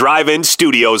Drive-In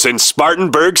Studios in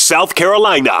Spartanburg, South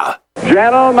Carolina.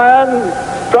 Gentlemen,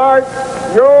 start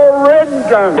your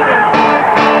engines.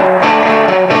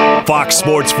 Fox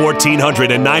Sports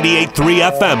 1400 and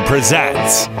 98.3 FM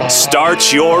presents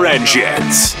Start Your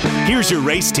Engines. Here's your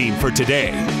race team for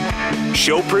today.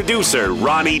 Show producer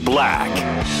Ronnie Black.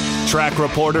 Track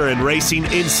reporter and racing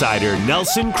insider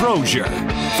Nelson Crozier.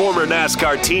 Former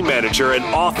NASCAR team manager and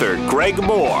author Greg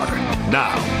Moore.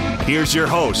 Now, here's your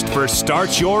host for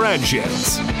Start Your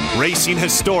Engines, racing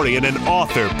historian and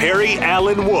author Perry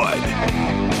Allen Wood.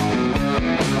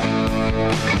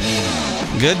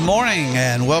 Good morning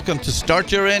and welcome to Start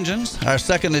Your Engines, our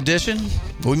second edition.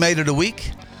 We made it a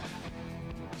week.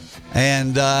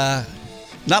 And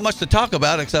not much to talk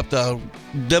about except a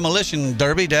demolition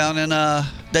derby down in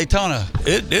Daytona.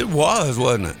 It was,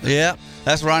 wasn't it? Yeah,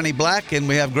 that's Ronnie Black, and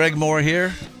we have Greg Moore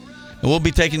here. And we'll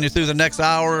be taking you through the next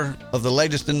hour of the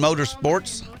latest in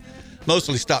motorsports,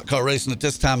 mostly stock car racing at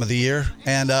this time of the year.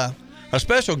 And our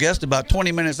special guest about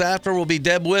 20 minutes after will be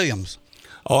Deb Williams.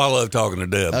 Oh, I love talking to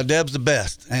Deb. Deb's the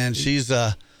best, and she's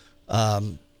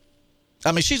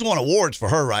she's won awards for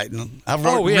her writing. I've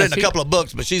written a couple of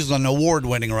books, but she's an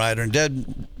award-winning writer, and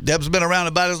Deb's been around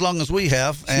about as long as we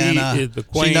have, and she is the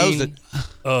queen she knows it.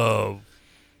 Of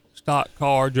stock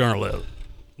car journalism,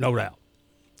 no doubt.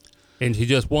 And she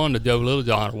just won the Joe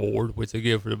Littlejohn Award, which they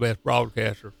give for the best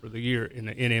broadcaster for the year in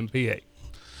the NMPA.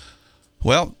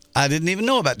 Well, I didn't even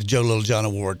know about the Joe Littlejohn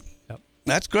Award. Yep.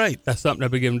 That's great. That's something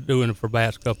I've been doing for the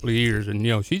past couple of years, and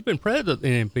she's been president of the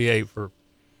NMPA for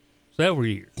several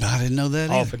years. I didn't know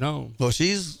that off either. and on. Well,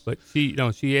 she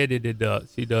edited.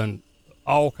 She done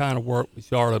all kind of work with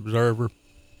Charlotte Observer,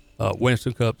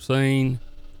 Winston Cup Scene,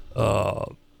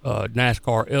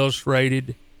 NASCAR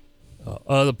Illustrated,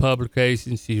 other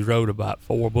publications. She wrote about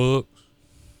 4 books.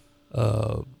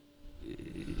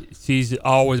 She's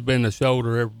always been the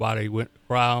shoulder everybody went to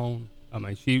cry on. I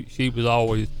mean, she was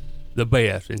always the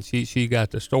best, and she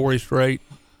got the story straight,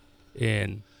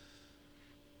 and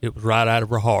it was right out of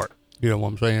her heart. You know what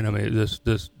I'm saying? I mean, this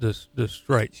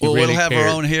straight. She really we'll have cared.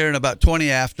 her on here in about 20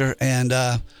 after. And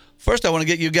first, I want to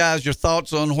get you guys your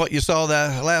thoughts on what you saw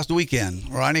that last weekend.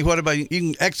 Ronnie, what about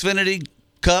you? Xfinity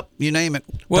Cup, you name it.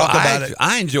 Well, Talk about it.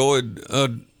 I enjoyed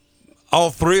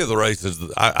all 3 of the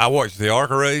races. I watched the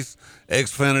ARCA race,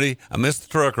 Xfinity. I missed the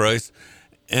truck race,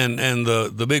 and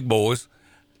the big boys.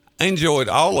 I enjoyed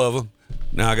all of them.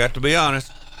 Now, I got to be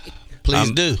honest.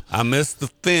 Please do. I missed the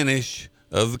finish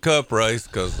of the Cup race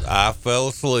because I fell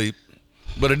asleep,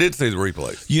 but I did see the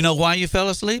replays. You know why you fell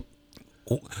asleep?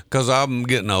 Because I'm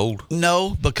getting old.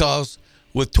 No, because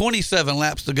with 27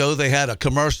 laps to go, they had a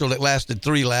commercial that lasted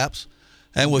 3 laps.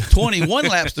 And with 21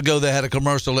 laps to go, they had a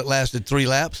commercial that lasted 3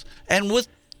 laps. And with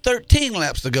 13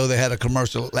 laps to go, they had a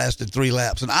commercial that lasted 3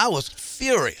 laps. And I was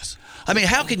furious. I mean,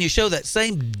 how can you show that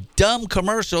same dumb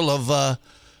commercial of,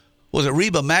 was it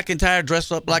Reba McEntire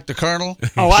dressed up like the Colonel?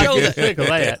 Oh, I get sick of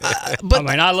that.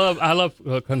 I love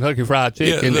Kentucky Fried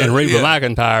Chicken and Reba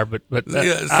McEntire, but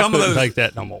I couldn't take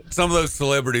that no more. Some of those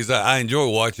celebrities I enjoy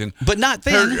watching, but not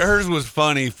then. Hers was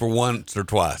funny for once or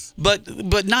twice, but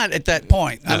not at that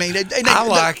point. No. I mean, I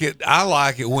like it. I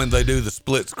like it when they do the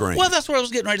split screen. Well, that's what I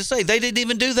was getting ready to say. They didn't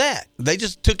even do that. They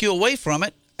just took you away from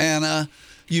it, and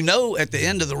at the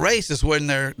end of the race is when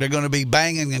they're going to be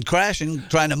banging and crashing,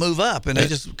 trying to move up, and they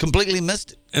just completely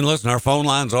missed it. And listen, our phone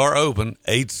lines are open,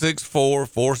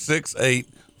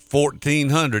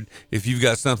 864-468-1400. If you've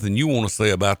got something you want to say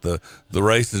about the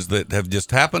races that have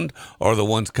just happened or the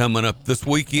ones coming up this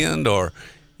weekend, or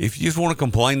if you just want to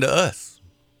complain to us.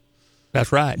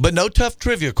 That's right. But no tough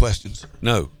trivia questions.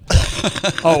 No.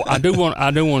 I do want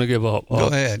to give Go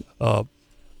ahead. A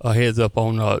heads up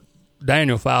on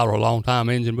Daniel Fowler, a longtime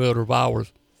engine builder of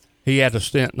ours. He had a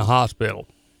stint in the hospital,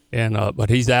 and but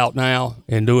he's out now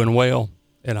and doing well.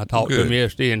 And I talked to him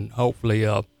yesterday, and hopefully,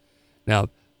 now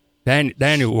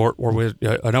Daniel worked with.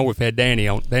 I know we've had Danny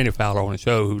Fowler on the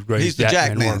show, who's great. He's the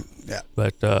Jack man. Yeah.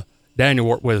 But Daniel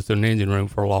worked with us in the engine room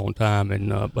for a long time,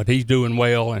 and but he's doing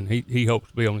well, and he hopes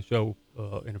to be on the show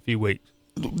in a few weeks.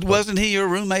 Wasn't he your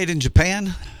roommate in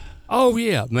Japan? Oh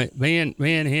yeah, me and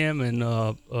him and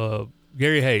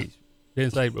Gary Hayes.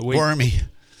 Didn't say, but Wormy.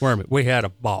 We had a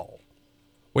ball.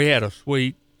 We had a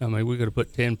suite. I mean, we could have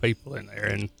put 10 people in there,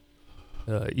 and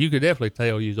you could definitely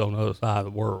tell you was on the other side of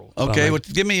the world. Okay, well,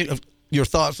 give me your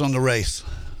thoughts on the race.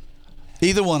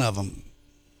 Either one of them.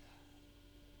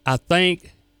 I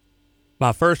think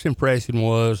my first impression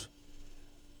was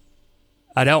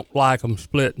I don't like them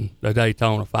splitting the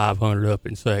Daytona 500 up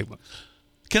in segments.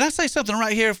 Can I say something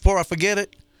right here before I forget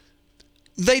it?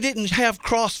 They didn't have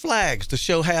cross flags to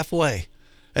show halfway.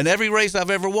 And every race I've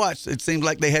ever watched, it seemed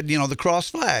like they had, the cross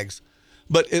flags.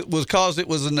 But it was because it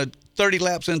was in the 30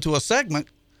 laps into a segment,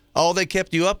 all they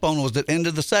kept you up on was the end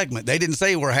of the segment. They didn't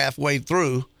say we're halfway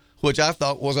through, which I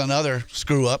thought was another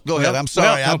screw up. Go ahead. I'm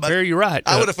sorry. Perry, you're right.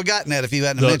 I would have forgotten that if you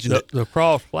hadn't mentioned it. The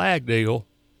cross flag deal.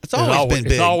 It's always been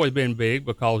big. It's always been big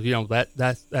because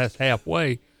that's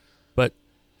halfway. But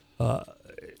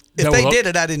if they did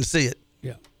it, I didn't see it.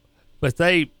 Yeah, but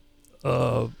there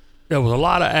was a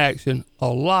lot of action. A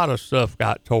lot of stuff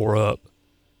got tore up,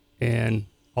 and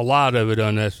a lot of it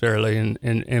unnecessarily.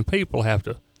 And people have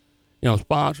to,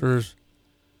 sponsors,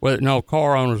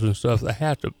 car owners and stuff, they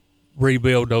have to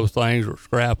rebuild those things or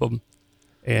scrap them.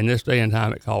 And this day and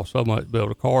time, it costs so much to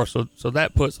build a car, so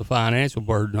that puts a financial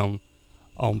burden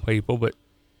on people. But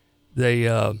they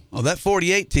that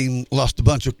 48 team lost a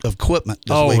bunch of equipment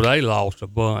this week. They lost a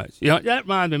bunch. That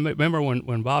reminded me. Remember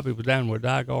when Bobby was down with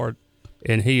Dygaard,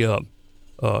 and he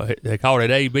they called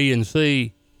it A, B, and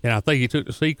C, and I think he took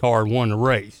the C car and won the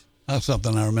race. That's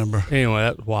something I remember. Anyway,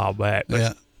 that was a while back. But,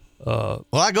 yeah. Well,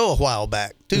 I go a while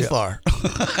back, too far.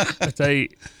 but they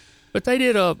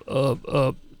did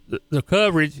the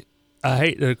coverage. I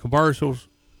hate the commercials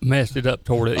messed it up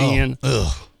toward the end.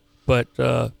 Ugh. But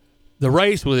the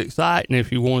race was exciting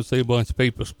if you want to see a bunch of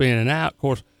people spinning out. Of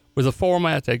course, with the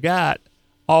format they got,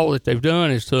 all that they've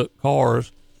done is took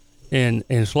cars and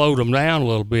slowed them down a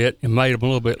little bit and made them a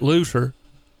little bit looser.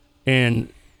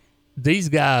 And these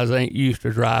guys ain't used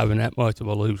to driving that much of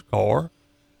a loose car.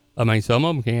 I mean, some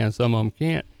of them can, some of them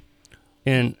can't.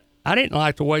 And I didn't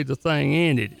like the way the thing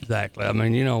ended exactly. I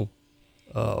mean,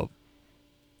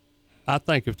 I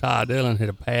think if Ty Dillon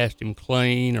had passed him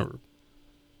clean or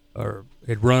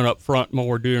had run up front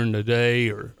more during the day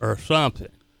or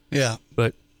something. Yeah.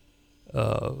 But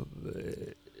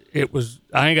it was,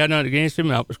 I ain't got nothing against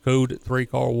him. I was cool that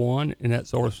 3-car won and that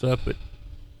sort of stuff. But,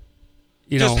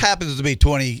 just happens to be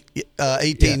 20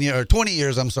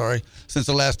 years, I'm sorry, since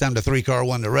the last time the 3-car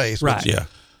won the race. Right. Yeah.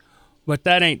 But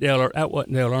that wasn't Dale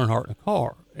Earnhardt in a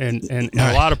car. And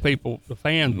a lot of people, the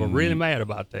fans, were really mad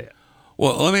about that.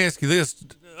 Well, let me ask you this,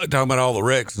 talking about all the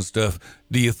wrecks and stuff.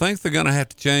 Do you think they're going to have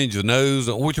to change the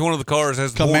nose? Which one of the cars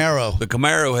has the Camaro? The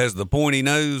Camaro has the pointy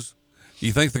nose. Do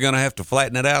you think they're going to have to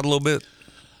flatten it out a little bit?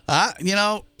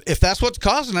 If that's what's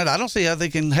causing it, I don't see how they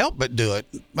can help but do it.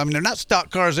 I mean, they're not stock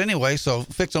cars anyway, so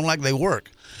fix them like they work.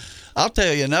 I'll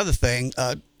tell you another thing,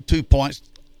 2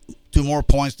 more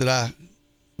points that I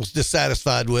was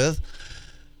dissatisfied with.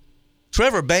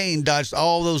 Trevor Bayne dodged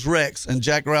all those wrecks in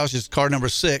Jack Roush's car number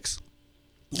 6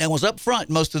 and was up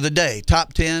front most of the day,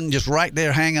 top 10, just right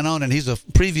there hanging on, and he's a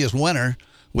previous winner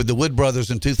with the Wood Brothers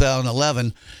in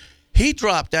 2011. He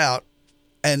dropped out,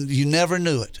 and you never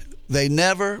knew it. They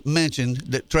never mentioned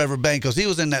that Trevor Bayne, because he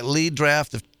was in that lead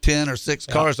draft of 10 or 6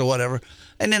 cars or whatever.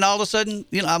 And then all of a sudden,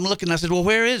 I'm looking, I said, well,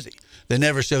 where is he? They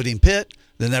never showed him pit.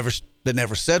 They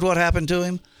never said what happened to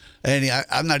him. And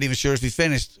I'm not even sure if he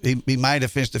finished. He might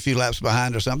have finished a few laps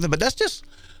behind or something. But that's just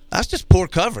poor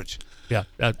coverage. Yeah.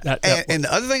 And the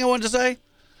other thing I wanted to say,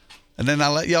 and then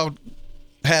I'll let y'all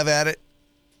have at it.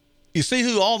 You see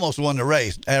who almost won the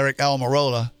race? Eric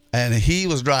Almirola. And he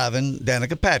was driving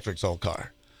Danica Patrick's old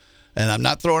car. And I'm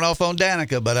not throwing off on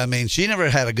Danica, but I mean, she never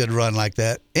had a good run like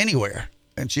that anywhere.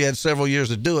 And she had several years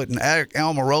to do it. And Eric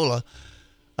Almirola,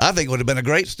 I think, would have been a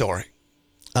great story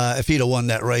if he'd have won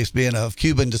that race, being of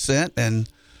Cuban descent, and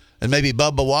maybe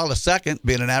Bubba Wallace second,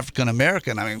 being an African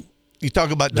American. I mean, you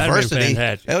talk about diversity.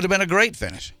 That would have been a great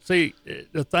finish. See,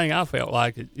 the thing I felt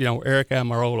like, Eric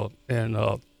Almirola and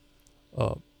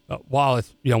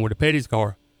Wallace, with the Petty's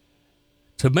car,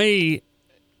 to me,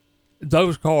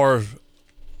 those cars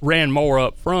ran more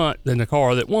up front than the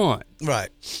car that won. Right.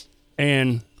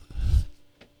 And,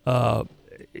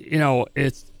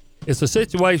 it's a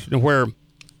situation where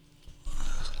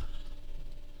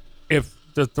if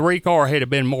the 3-car had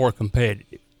been more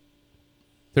competitive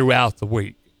throughout the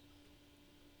week,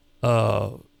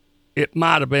 it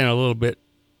might have been a little bit,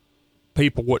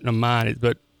 people wouldn't have minded,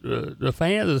 but the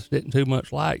fans didn't too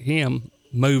much like him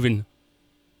moving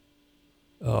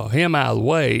him out of the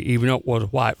way, even though it was a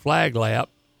white flag lap.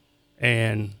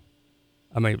 And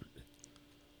I mean,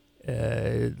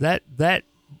 that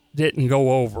didn't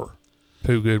go over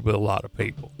too good with a lot of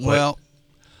people. Well,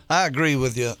 I agree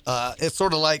with you. It's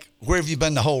sort of like, where have you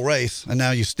been the whole race, and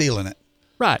now you're stealing it?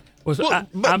 Right.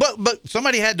 But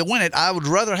somebody had to win it. I would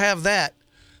rather have that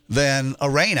than a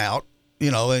rain out.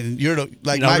 And you're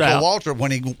like Michael Waltrip when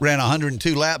he ran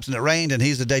 102 laps and it rained, and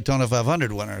he's the Daytona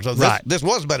 500 winner. So this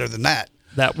was better than that.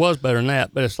 That was better than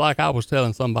that. But it's like I was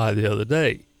telling somebody the other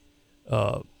day.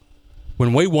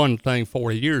 When we won the thing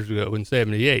 40 years ago in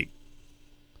 78,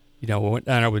 we went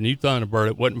down there with New Thunderbird.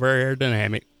 It wasn't very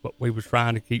aerodynamic, but we was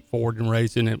trying to keep Ford in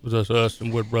racing. It was us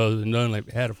and Wood Brothers and Dunlap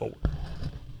that had a Ford.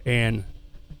 And,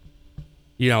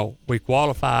 we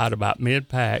qualified about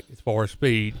mid-pack as far as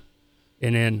speed.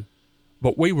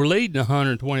 But we were leading a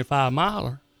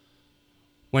 125-miler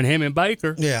when him and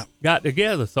Baker got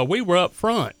together. So we were up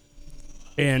front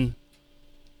and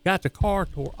got the car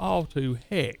tore all to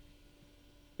heck.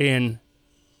 And,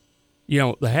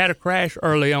 they had a crash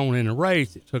early on in the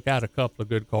race. It took out a couple of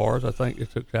good cars. I think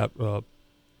it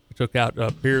took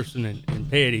out Pearson and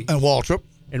Petty. And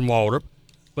Waltrip.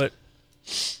 But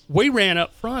we ran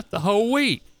up front the whole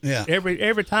week. Yeah.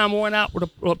 Every time we went out with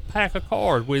a pack of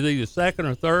cars, with either second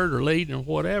or third or leading or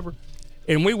whatever,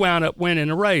 and we wound up winning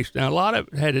the race. Now, a lot of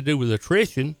it had to do with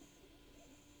attrition,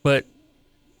 but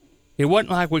it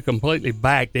wasn't like we completely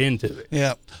backed into it.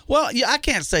 Yeah. Well, I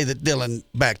can't say that Dillon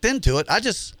backed into it.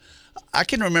 I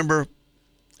can remember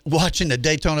watching the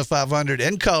Daytona 500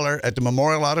 in color at the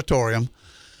Memorial Auditorium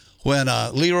when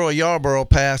Leroy Yarborough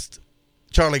passed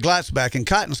Charlie Glattsback in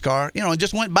Cotton's car, and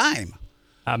just went by him.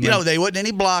 They wasn't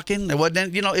any blocking. There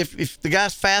wasn't any, if the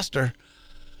guy's faster,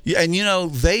 and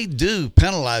they do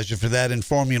penalize you for that in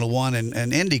Formula One and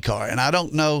IndyCar. And I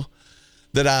don't know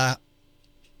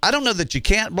that you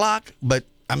can't block, but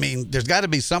I mean, there's got to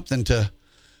be something to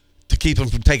keep them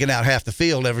from taking out half the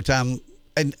field every time.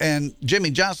 And Jimmy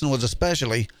Johnson was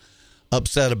especially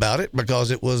upset about it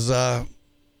because it was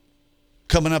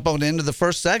coming up on the end of the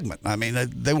first segment. I mean,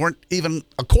 they weren't even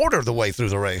a quarter of the way through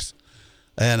the race.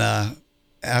 And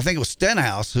I think it was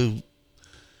Stenhouse who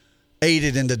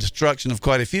aided in the destruction of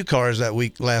quite a few cars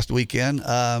last weekend.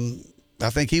 I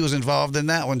think he was involved in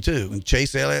that one too. And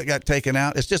Chase Elliott got taken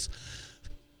out. It's just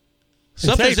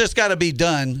something's just got to be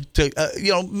done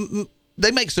to, they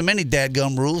make so many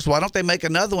dadgum rules. Why don't they make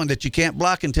another one that you can't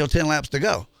block until 10 laps to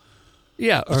go?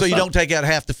 Yeah. So you don't take out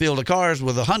half the field of cars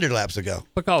with 100 laps to go.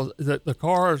 Because the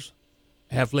cars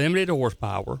have limited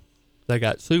horsepower. They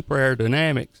got super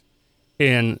aerodynamics.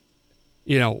 And,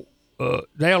 Dale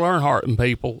Earnhardt and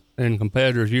people and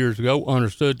competitors years ago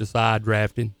understood the side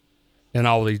drafting and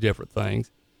all these different things.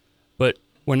 But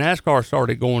when NASCAR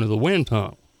started going to the wind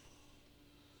tunnel,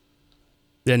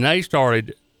 then they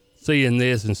started seeing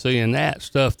this and seeing that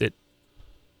stuff that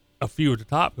a few of the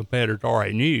top competitors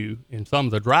already knew, and some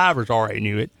of the drivers already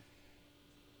knew it,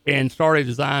 and started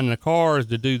designing the cars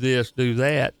to do this, do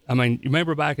that. I mean, you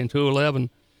remember back in 2011,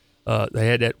 they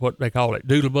had that, what they call it,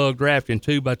 doodlebug drafting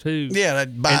 2x2. Yeah,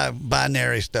 that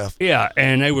binary stuff. Yeah,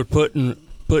 and they were putting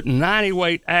 90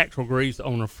 weight axle grease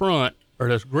on the front, or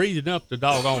just greasing up the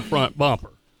doggone front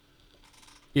bumper.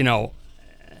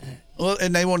 Well,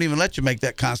 and they won't even let you make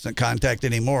that constant contact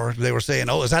anymore. They were saying,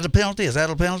 is that a penalty? Is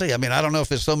that a penalty? I mean, I don't know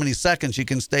if it's so many seconds you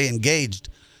can stay engaged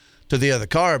to the other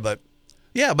car, but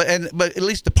yeah, but at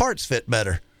least the parts fit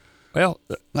better. Well,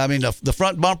 I mean, the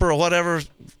front bumper or whatever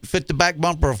fit the back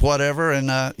bumper of whatever,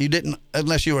 and you didn't,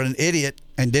 unless you were an idiot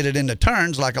and did it in the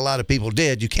turns like a lot of people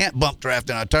did. You can't bump draft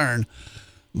in a turn,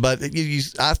 but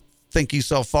I think you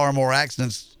saw far more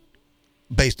accidents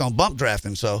based on bump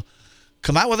drafting, so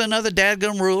come out with another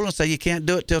dadgum rule and say you can't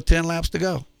do it till 10 laps to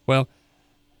go. Well,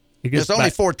 it's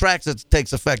only 4 tracks that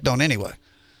takes effect on anyway.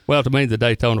 Well, to me, the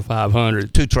Daytona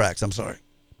 500. 2 tracks, I'm sorry.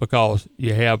 Because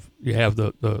you have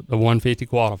the 150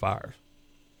 qualifiers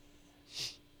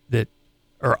that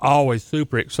are always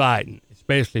super exciting,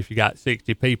 especially if you got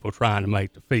 60 people trying to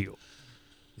make the field.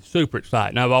 It's super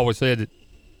exciting. I've always said that,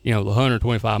 the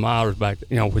 125 milers back,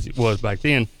 which it was back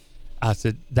then, I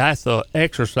said, that's an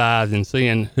exercise in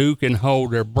seeing who can hold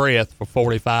their breath for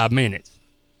 45 minutes.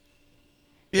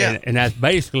 Yeah. And that's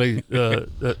basically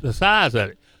the size of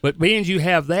it. But being you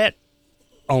have that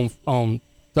on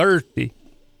Thursday,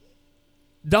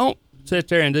 don't sit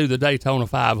there and do the Daytona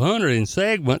 500 in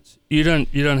segments. You done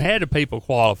had the people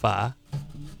qualify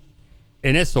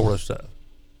and this sort of stuff.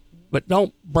 But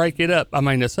don't break it up. I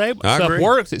mean, the segment stuff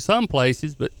works at some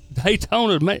places, but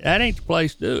Daytona, that ain't the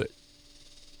place to do it.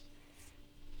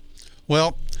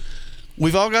 Well,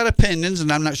 we've all got opinions,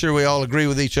 and I'm not sure we all agree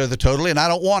with each other totally, and I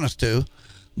don't want us to,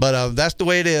 but that's the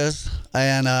way it is.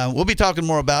 And we'll be talking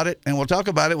more about it, and we'll talk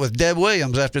about it with Deb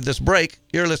Williams after this break.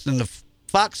 You're listening to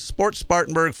Fox Sports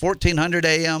Spartanburg, 1400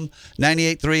 AM,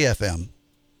 98.3 FM.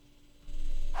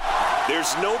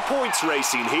 There's no points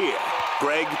racing here.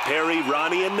 Greg, Perry,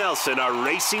 Ronnie, and Nelson are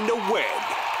racing to win.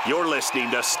 You're listening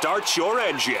to Start Your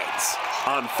Engines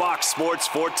on Fox Sports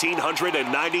 1400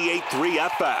 and 98.3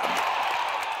 FM.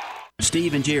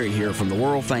 Steve and Jerry here from the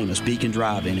world-famous Beacon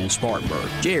Drive-In in Spartanburg.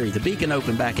 Jerry, the Beacon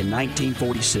opened back in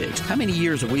 1946. How many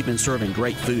years have we been serving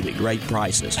great food at great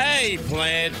prices? Hey,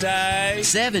 Plante!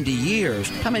 70 years.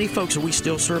 How many folks are we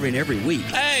still serving every week?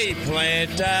 Hey,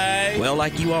 Plante! Well,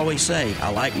 like you always say,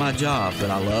 I like my job, but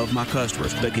I love my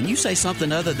customers. But can you say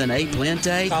something other than A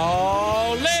Plante?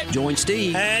 Call it! Join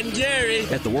Steve And Jerry!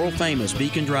 at the world-famous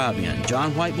Beacon Drive-In,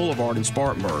 John White Boulevard in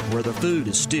Spartanburg, where the food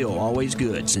is still always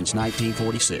good since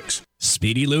 1946.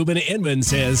 Speedy Lube in Inman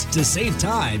says to save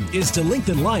time is to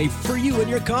lengthen life for you and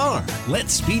your car. Let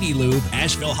Speedy Lube,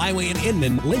 Asheville Highway in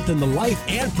Inman, lengthen the life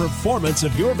and performance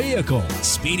of your vehicle.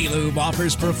 Speedy Lube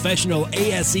offers professional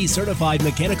ASE certified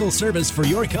mechanical service for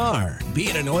your car. Be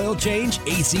it an oil change,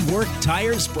 AC work,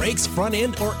 tires, brakes, front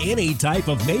end, or any type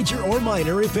of major or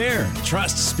minor repair.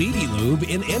 Trust Speedy Lube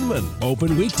in Inman.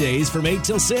 Open weekdays from 8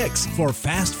 till 6. For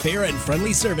fast, fair, and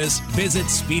friendly service, visit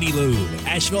Speedy Lube,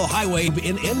 Asheville Highway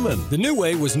in Inman. The New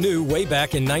Way was new way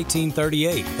back in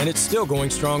 1938, and it's still going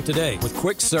strong today with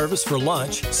quick service for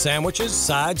lunch, sandwiches,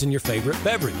 sides, and your favorite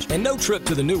beverage. And no trip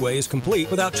to the New Way is complete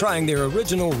without trying their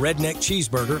original Redneck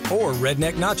Cheeseburger or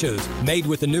Redneck Nachos, made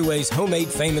with the New Way's homemade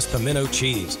famous pimento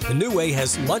cheese. The New Way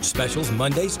has lunch specials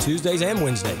Mondays, Tuesdays, and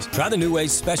Wednesdays. Try the New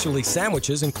Way's specialty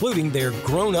sandwiches, including their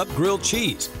grown-up grilled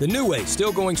cheese. The New Way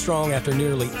still going strong after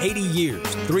nearly 80 years.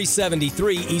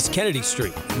 373 East Kennedy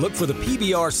Street. Look for the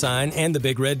PBR sign and the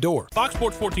big red door. Fox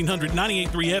Sports 1400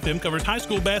 98.3 FM covers high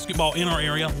school basketball in our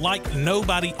area like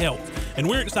nobody else. And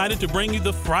we're excited to bring you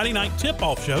the Friday Night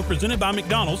Tip-Off Show presented by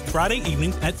McDonald's Friday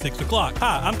evenings at 6 o'clock.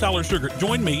 Hi, I'm Tyler Sugar.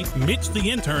 Join me, Mitch the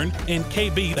Intern, and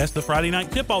KB. That's the Friday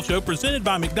Night Tip-Off Show presented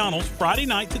by McDonald's Friday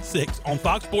nights at 6 on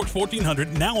Fox Sports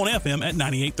 1400, now on FM at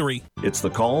 98.3. It's the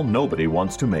call nobody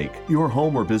wants to make. Your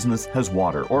home or business has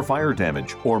water or fire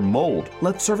damage or mold.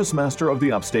 Let ServiceMaster of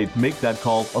the Upstate make that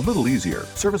call a little easier.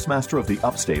 ServiceMaster of the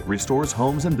Upstate restores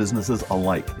homes and businesses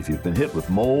alike. If you've been hit with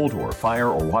mold or fire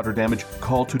or water damage,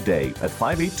 call today at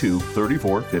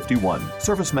 582-3451.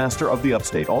 ServiceMaster of the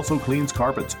Upstate also cleans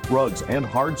carpets, rugs, and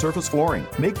hard surface flooring.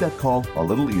 Make that call a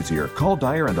little easier. Call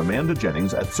Dyer and Amanda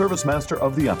Jennings at ServiceMaster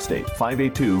of the Upstate,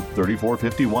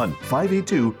 582-3451.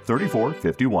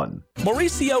 582-3451.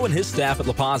 Mauricio and his staff at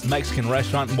La Paz Mexican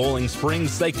Restaurant in Boiling Springs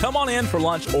say come on in for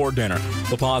lunch or dinner.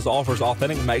 La Paz offers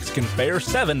authentic Mexican fare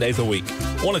 7 days a week.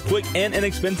 Want a quick and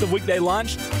inexpensive weekday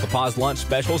lunch? La Paz lunch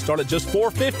specials start at just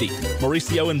 $4.50.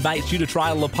 Mauricio invites you to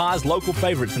try La Paz local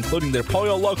favorites, including their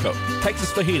Pollo Loco,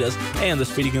 Texas Fajitas, and the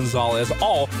Speedy Gonzalez,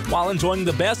 all while enjoying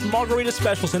the best margarita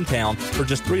specials in town for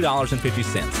just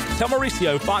 $3.50. Tell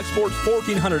Mauricio Fox Sports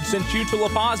 1400 sent you to La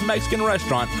Paz Mexican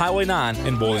Restaurant, Highway 9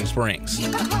 in Boiling Springs.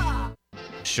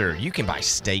 Sure, you can buy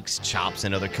steaks, chops,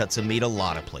 and other cuts of meat a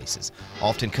lot of places,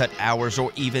 often cut hours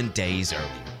or even days earlier.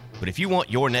 But if you want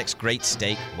your next great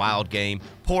steak, wild game,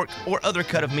 pork, or other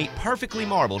cut of meat perfectly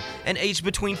marbled and aged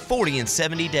between 40 and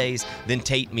 70 days, then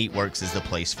Tate Meatworks is the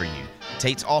place for you.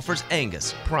 Tate's offers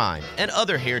Angus, Prime, and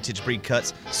other heritage breed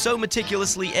cuts so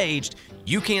meticulously aged,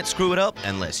 you can't screw it up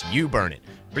unless you burn it.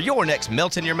 For your next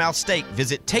melt-in-your-mouth steak,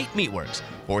 visit Tate Meatworks,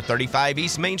 435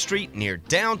 East Main Street near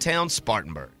downtown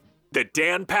Spartanburg. The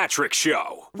Dan Patrick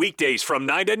Show, weekdays from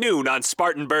 9 to noon on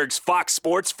Spartanburg's Fox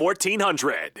Sports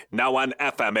 1400, now on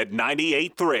FM at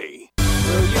 98.3.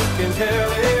 Well, you can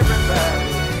tell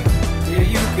everybody, yeah,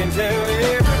 you can tell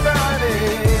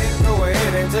everybody, go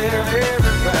ahead and tell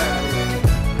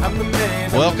everybody, I'm the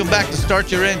man. Welcome back to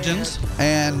Start Your Engines,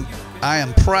 and I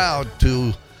am proud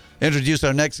to introduce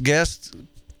our next guest.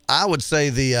 I would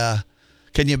say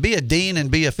can you be a dean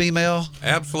and be a female?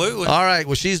 Absolutely. All right,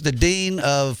 well, she's the dean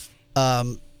of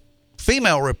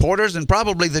female reporters and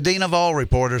probably the dean of all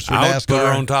reporters for NASCAR. I would put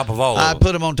her on top of all of them. I'd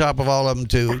put them on top of all of them,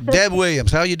 too. Deb Williams,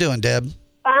 how you doing, Deb?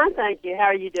 Fine, thank you. How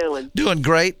are you doing? Doing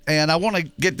great, and I want to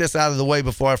get this out of the way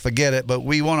before I forget it, but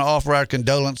we want to offer our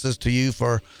condolences to you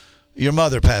for your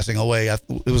mother passing away.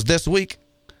 It was this week?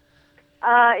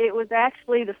 It was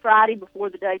actually the Friday before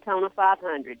the Daytona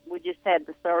 500. We just had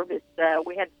the service.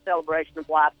 We had the celebration of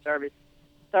life service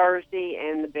Thursday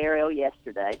and the burial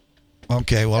yesterday.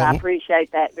 Okay, well, so I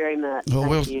appreciate that very much. Well,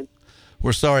 Thank you.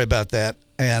 We're sorry about that.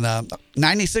 And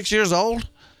 96 years old?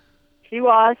 She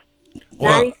was.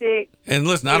 Well, 96. And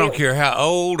listen, I don't care how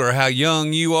old or how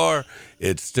young you are,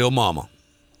 it's still Mama.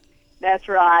 That's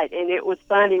right. And it was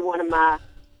funny. One of my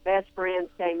best friends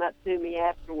came up to me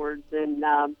afterwards, and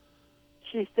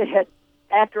she said,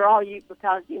 after all,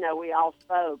 because, we all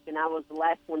spoke, and I was the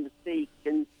last one to speak,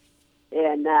 and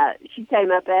she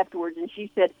came up afterwards, and she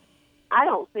said, I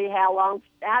don't see how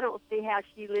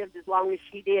she lived as long as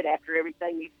she did after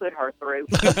everything you put her through.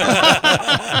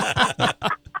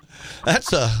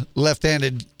 That's a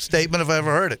left-handed statement if I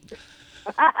ever heard it.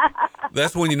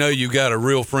 That's when you know you got a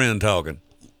real friend talking.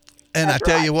 And I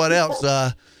tell you what else,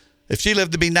 if she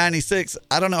lived to be 96,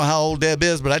 I don't know how old Deb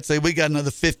is, but I'd say we got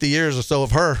another 50 years or so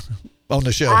of her on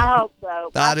the show. I hope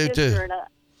so. I do too.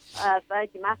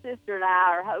 Thank you. My sister and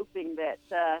I are hoping that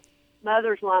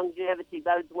Mother's longevity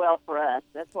bodes well for us.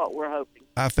 That's what we're hoping.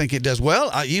 I think it does.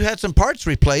 Well, you had some parts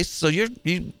replaced, so you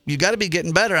got to be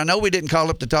getting better. I know we didn't call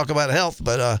up to talk about health,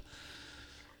 but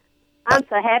I'm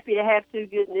so happy to have two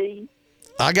good knees.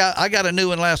 I got a new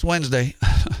one last Wednesday.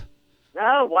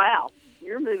 Oh, wow.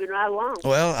 You're moving right along.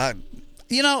 Well,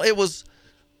 it was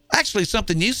actually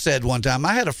something you said one time.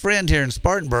 I had a friend here in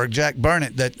Spartanburg, Jack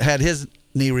Burnett, that had his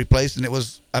knee replaced, and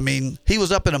he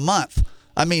was up in a month.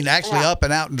 Actually up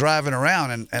and out and driving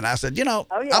around. And I said, I'm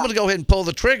going to go ahead and pull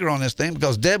the trigger on this thing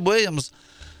because Deb Williams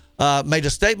made a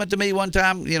statement to me one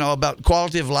time, about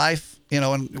quality of life,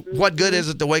 and what good is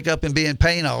it to wake up and be in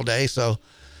pain all day. So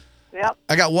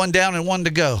I got one down and one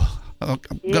to go. I'm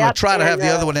going to try to have the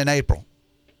other one in April.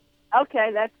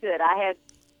 Okay, that's good. I had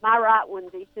my right one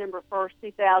December 1st,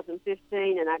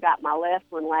 2015, and I got my left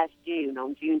one last June,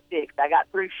 on June 6th. I got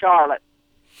through Charlotte,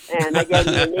 and they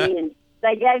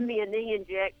gave me a knee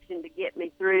injection to get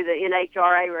me through the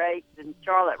NHRA race and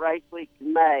Charlotte race week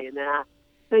in May. And then as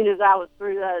soon as I was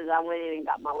through those, I went in and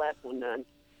got my left one done.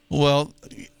 Well,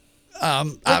 which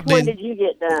one did you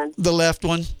get done? The left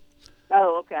one.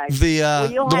 Oh, okay.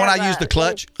 The one I used the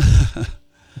clutch.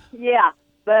 Yeah,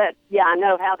 but I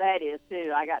know how that is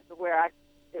too. I got to where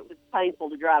it was painful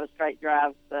to drive a straight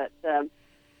drive, but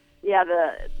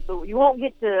you won't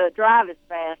get to drive as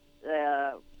fast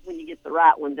when you get the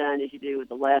right one done as you do with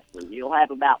the left one. You'll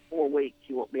have about 4 weeks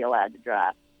you won't be allowed to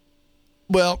drive.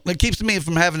 Well, it keeps me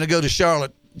from having to go to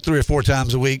Charlotte 3 or 4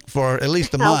 times a week for at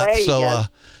least a month. There you go.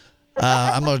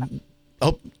 I'm gonna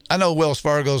hope. I know Wells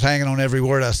Fargo's hanging on every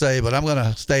word I say, but I'm going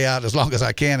to stay out as long as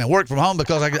I can and work from home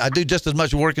because I do just as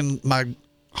much work in my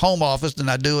home office than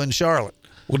I do in Charlotte.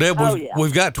 Well, Deb,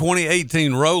 we've got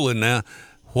 2018 rolling now.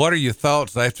 What are your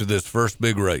thoughts after this first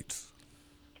big race?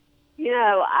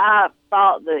 I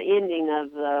thought the ending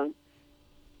of the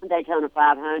Daytona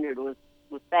 500 was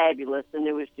fabulous, and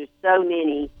there was just so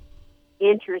many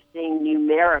interesting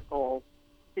numerical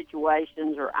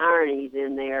situations or ironies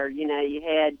in there. You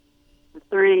had the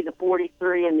 3, the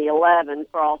 43, and the 11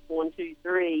 cross 1, 2,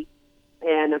 3,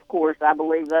 and of course, I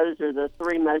believe those are the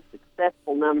 3 most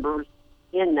successful numbers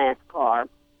in NASCAR,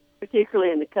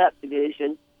 particularly in the Cup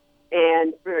division.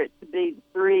 And for it to be the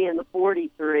 3 and the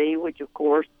 43, which of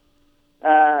course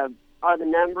are the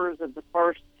numbers of the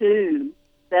first 2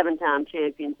 7-time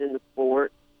champions in the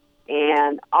sport.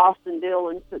 And Austin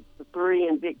Dillon took the 3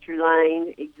 in victory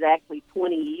lane exactly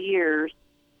 20 years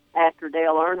after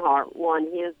Dale Earnhardt won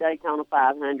his Daytona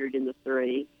 500 in the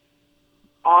 3.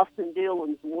 Austin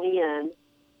Dillon's win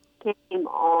came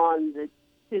on to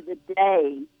the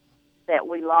day that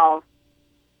we lost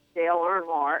Dale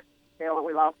Earnhardt.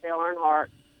 We lost Dale Earnhardt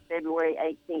February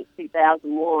 18th,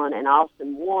 2001, and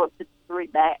Austin won, put the 3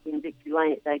 back in victory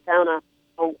lane at Daytona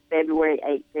on February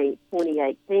 18th,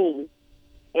 2018.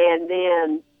 And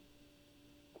then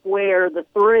where the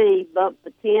 3 bumped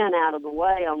the 10 out of the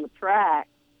way on the track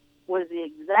was the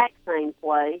exact same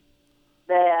place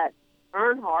that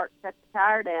Earnhardt set the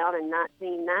tire down in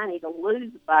 1990 to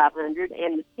lose the 500,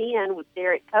 and the 10 with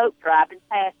Derek Cope driving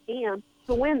past him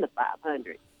to win the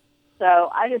 500. So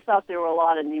I just thought there were a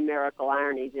lot of numerical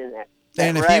ironies in that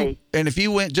race. If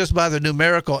you went just by the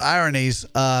numerical ironies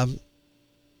and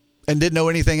didn't know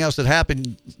anything else that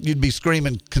happened, you'd be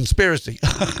screaming conspiracy.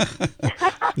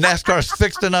 NASCAR's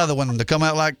fixed another one to come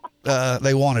out like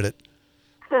they wanted it.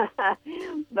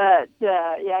 But,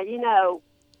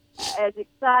 as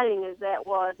exciting as that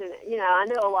was, and, I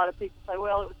know a lot of people say,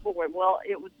 well, it was boring. Well,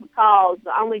 it was because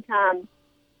the only time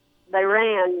they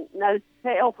ran nose to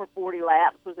tail for 40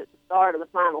 laps was at the start of the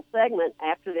final segment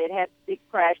after they'd had the big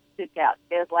crash that took out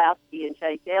Keselowski and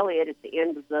Chase Elliott at the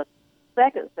end of the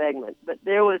second segment. But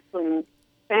there was some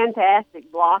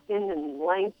fantastic blocking and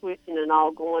lane switching and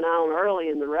all going on early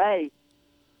in the race.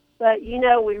 But,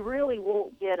 we really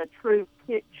won't get a true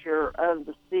picture of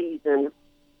the season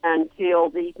until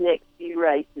these next few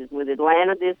races, with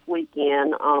Atlanta this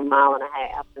weekend on 1.5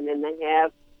 miles, and then they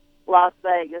have Las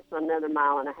Vegas another 1.5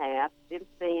 miles, then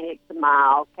Phoenix 1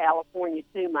 mile, California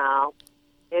 2 miles,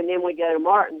 and then we go to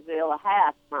Martinsville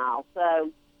 0.5 mile.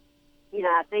 So,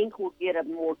 I think we'll get a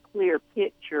more clear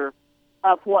picture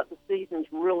of what the season's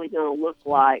really going to look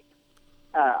like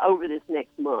over this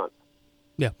next month.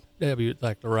 Yeah, Debbie, you're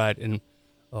exactly right. And,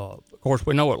 of course,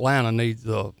 we know Atlanta needs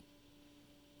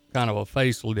kind of a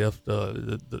facelift.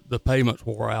 The payments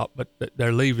wore out, but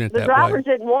they're leaving it The that drivers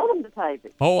way. didn't want them to pave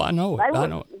it. Oh, I know it. They I were,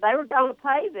 know it. They were going to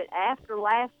pave it after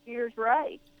last year's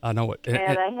race. I know it. And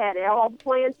they had all the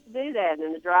plans to do that,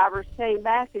 and the drivers came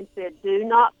back and said, do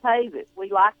not pave it.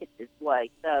 We like it this way.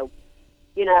 So,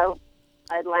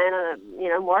 Atlanta,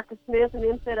 Marcus Smith and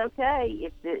them said,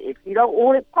 okay, if you don't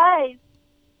want it paved,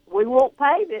 we won't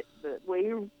pave it, but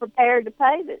we're prepared to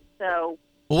pave it. So,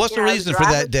 well, what's the reason for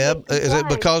that, Deb? Is it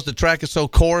because the track is so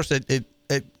coarse it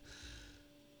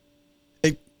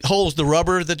holds the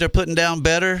rubber that they're putting down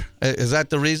better? Is that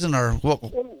the reason, or what?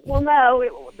 Well,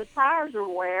 no, the tires are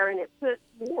wear, and it puts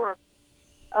more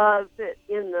of it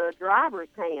in the driver's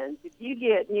hands. If you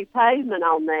get new pavement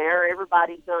on there,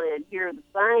 everybody's going to adhere the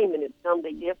same, and it's going to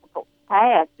be difficult to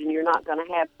pass, and you're not going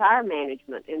to have tire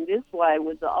management. And this way,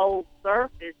 with the old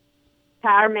surface,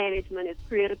 tire management is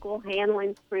critical,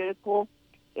 handling's critical.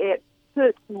 It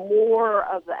puts more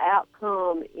of the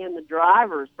outcome in the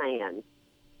driver's hands,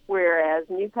 whereas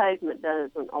new pavement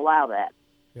doesn't allow that.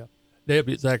 Yeah, Deb,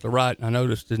 you're exactly right. I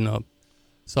noticed in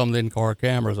some of the in-car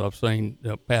cameras I've seen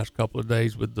the past couple of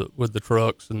days with the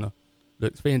trucks and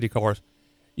the Xfinity cars,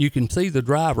 you can see the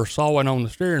driver sawing on the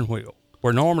steering wheel,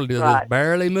 where normally they're just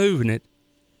barely moving it,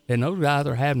 and those guys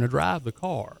are having to drive the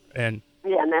car. And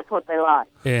that's what they like.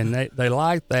 And they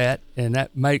like that, and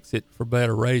that makes it for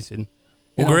better racing.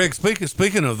 Well, Greg,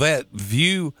 speaking of that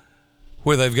view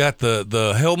where they've got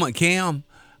the helmet cam,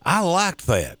 I liked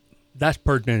that. That's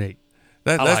pretty neat.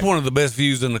 That's one of the best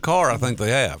views in the car I think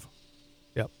they have.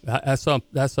 Yep,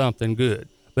 that's something good.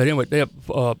 But anyway, Deb,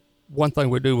 one thing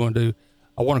we do want to do,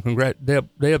 I want to congratulate Deb.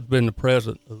 Deb's been the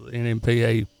president of the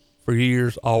NMPA for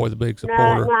years, always a big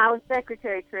supporter. No, I was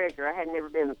secretary-treasurer. I had never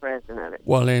been the president of it.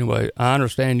 Well, anyway, I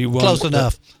understand you won close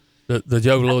enough the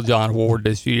Joe Littlejohn Award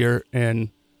this year, and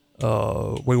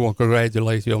we want to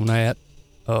congratulate you on that.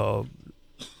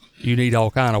 You need all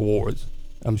kind of awards.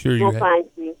 I'm sure you have. Thank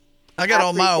you. I got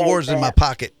all my awards in my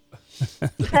pocket.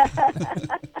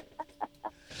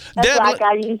 That's Deb, like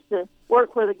I used to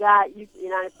work with a guy at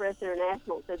United Press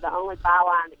International that said the only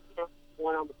byline that counts is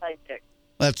one on the paycheck.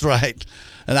 That's right,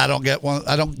 and I don't get one.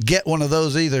 I don't get one of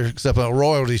those either, except a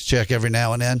royalties check every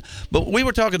now and then. But we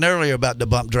were talking earlier about the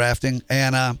bump drafting,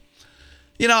 and I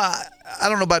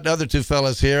don't know about the other two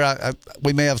fellas here.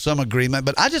 We may have some agreement,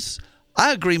 but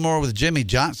I agree more with Jimmy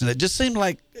Johnson. It just seemed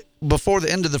like before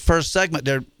the end of the first segment,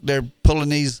 they're pulling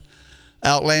these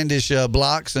outlandish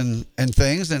blocks and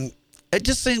things, and it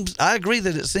just seems. I agree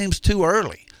that it seems too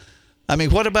early. I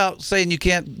mean, what about saying you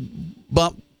can't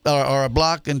bump or a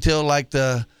block until like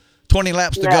the 20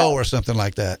 laps to go or something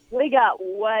like that? We got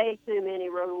way too many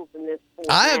rules in this sport.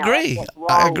 I now. agree.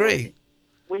 I agree.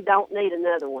 We don't need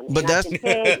another one. But let me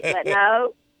tell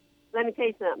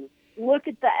you something. Look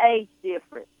at the age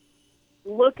difference.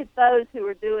 Look at those who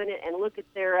are doing it and look at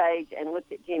their age and look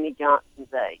at Jimmy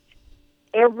Johnson's age.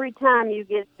 Every time you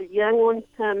get the young ones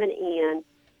coming in,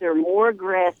 they're more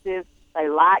aggressive. They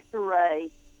like to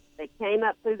race. They came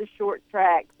up through the short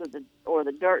tracks or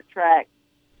the dirt tracks.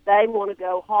 They want to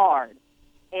go hard.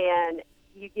 And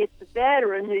you get the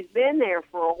veteran who's been there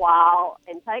for a while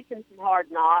and taken some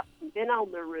hard knocks and been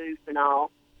on the roof and all,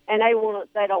 and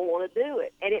they don't want to do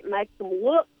it. And it makes them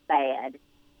look bad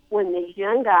when these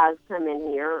young guys come in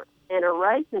here and are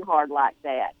racing hard like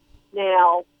that.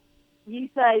 Now, you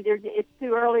say it's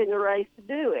too early in the race to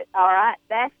do it. All right,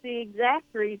 that's the exact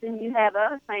reason you have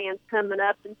other fans coming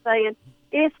up and saying,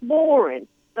 it's boring.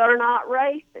 They're not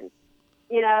racing.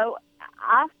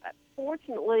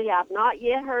 Fortunately, I've not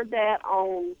yet heard that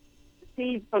on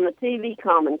from the TV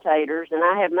commentators, and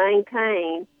I have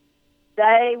maintained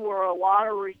they were a lot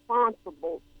of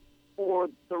responsible for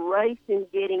the racing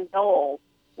getting dull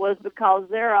was because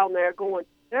they're on there going,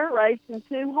 they're racing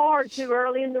too hard too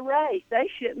early in the race. They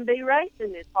shouldn't be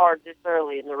racing this hard this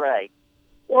early in the race.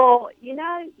 Well, you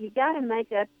got to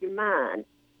make up your mind.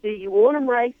 Do you want them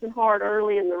racing hard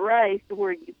early in the race to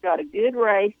where you've got a good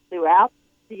race throughout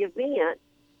the event,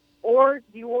 or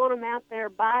do you want them out there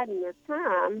biding their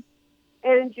time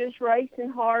and just racing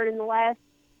hard in the last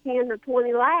 10 or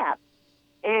 20 laps?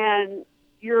 And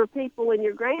your people in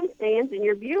your grandstands and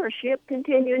your viewership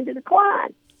continuing to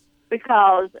decline,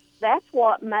 because that's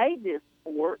what made this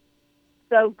sport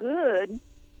so good.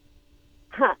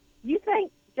 You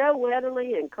think Joe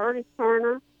Weatherly and Curtis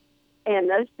Turner and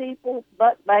those people,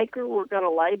 Buck Baker, were going to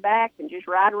lay back and just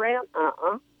ride around?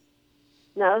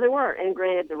 No, they weren't. And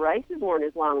granted, the races weren't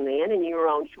as long then, and you were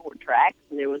on short tracks,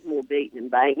 and there was more beating and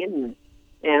banging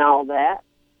and all that.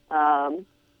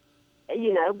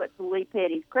 But to Lee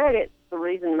Petty's credit, the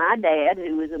reason my dad,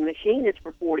 who was a machinist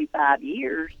for 45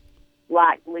 years,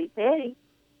 liked Lee Petty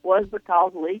was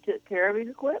because Lee took care of his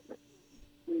equipment.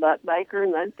 Buck Baker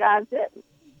and those guys didn't.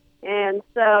 And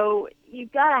so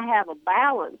you've got to have a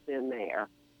balance in there.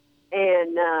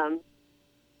 And,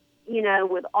 you know,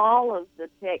 with all of the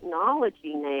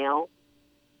technology now,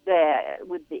 that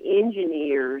with the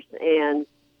engineers, and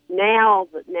now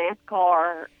that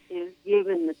NASCAR is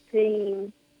giving the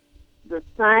team the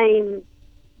same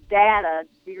data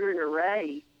during a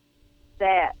race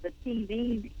that the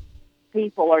TV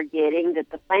people are getting, that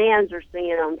the fans are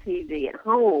seeing on TV at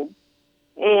home.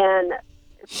 And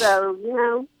so, you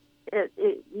know,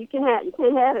 you can't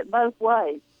have it both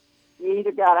ways. You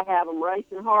either got to have them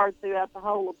racing hard throughout the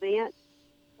whole event,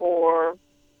 or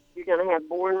you're going to have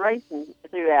boring racing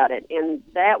throughout it. And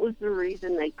that was the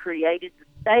reason they created the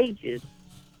stages,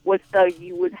 was so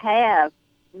you would have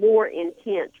more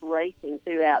intense racing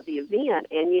throughout the event.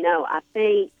 And, you know, I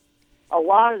think a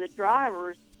lot of the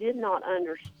drivers did not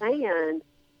understand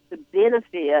the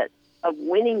benefit of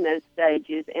winning those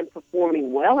stages and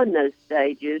performing well in those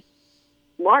stages.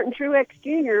 Martin Truex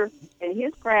Jr. and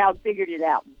his crowd figured it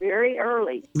out very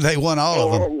early. They won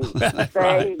all of them.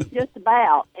 They just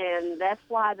about, and that's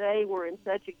why they were in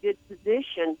such a good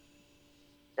position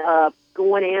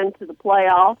going into the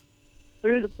playoffs,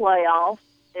 through the playoffs,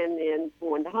 and then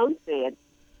going to Homestead.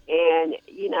 And,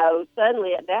 you know,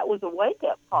 suddenly that was a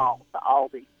wake-up call to all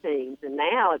these teams. And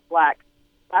now it's like,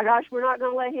 my gosh, we're not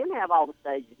going to let him have all the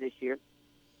stages this year.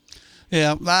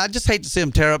 Yeah, I just hate to see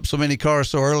them tear up so many cars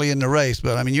so early in the race.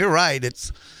 But, I mean, you're right.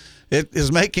 It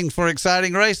is making for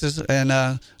exciting races.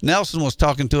 And Nelson was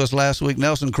talking to us last week,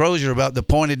 Nelson Crozier, about the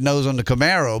pointed nose on the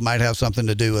Camaro might have something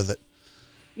to do with it.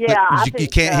 Yeah, you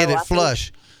can't hit it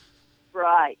flush.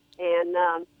 Right. And,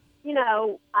 you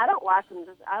know, I don't like to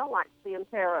see them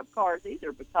tear up cars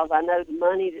either, because I know the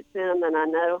money that's in them, and I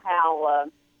know how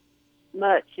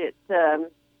much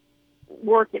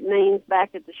work it means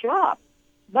back at the shop.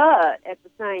 But at the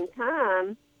same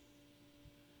time,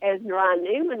 as Ryan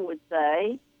Newman would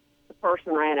say, the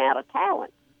person ran out of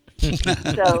talent.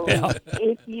 So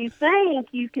if you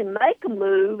think you can make a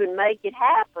move and make it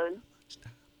happen,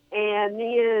 and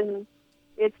then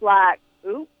it's like,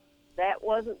 oops, that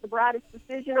wasn't the brightest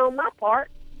decision on my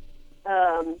part.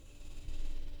 You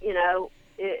know,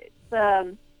 it's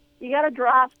you got to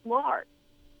drive smart.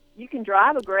 You can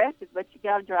drive aggressive, but you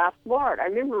got to drive smart. I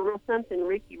remember something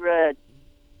Ricky Rudd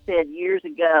said years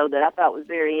ago that I thought was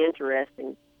very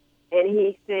interesting, and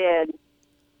he said,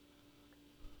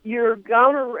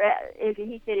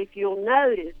 if you'll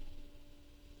notice,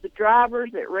 the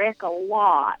drivers that wreck a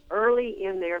lot early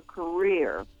in their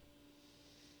career,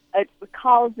 it's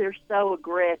because they're so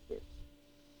aggressive.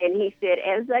 And he said,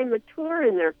 as they mature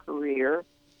in their career,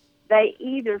 they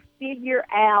either figure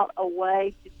out a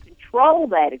way to control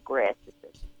that aggressiveness.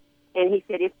 And he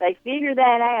said, if they figure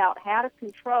that out, how to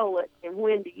control it and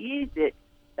when to use it,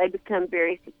 they become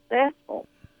very successful.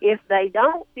 If they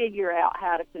don't figure out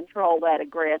how to control that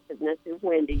aggressiveness and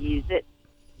when to use it,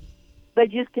 they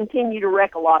just continue to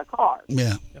wreck a lot of cars.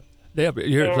 Yeah,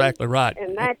 you're exactly right.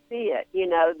 And that's it. You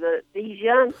know, these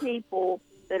young people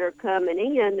that are coming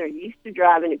in, they're used to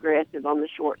driving aggressive on the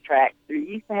short tracks. They're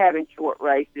used to having short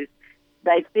races.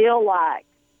 They feel like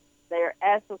they're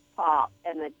at the top,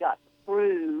 and they've got to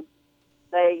prove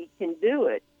they can do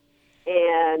it.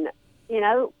 And, you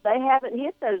know, they haven't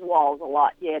hit those walls a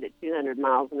lot yet at 200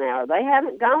 miles an hour. They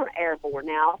haven't gone airborne.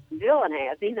 Now, Austin Dillon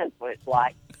has. He knows what it's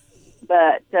like.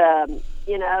 But,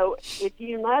 you know, if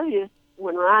you notice,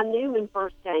 when Ryan Newman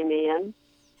first came in,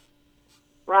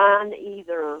 Ryan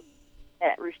either,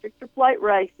 at restrictor plate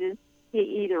races,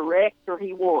 he either wrecked or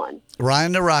he won.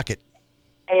 Ryan the Rocket.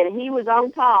 And he was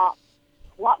on top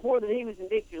a lot more than he was in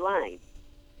victory lane.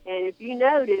 And if you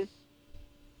notice,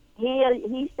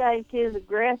 he saved his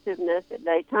aggressiveness at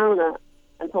Daytona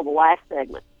until the last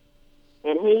segment.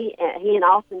 And he and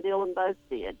Austin Dillon both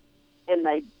did. And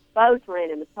they both ran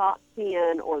in the top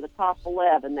 10 or the top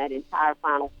 11 that entire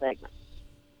final segment.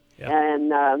 Yep.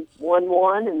 And one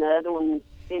won, and the other one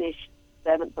finished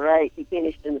 7th or 8th. He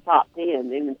finished in the top 10.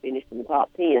 Newman finished in the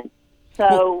top 10.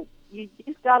 So you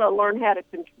just got to learn how to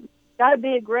control. Got to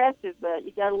be aggressive, but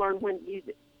you got to learn when to use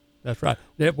it. That's right.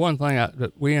 That one thing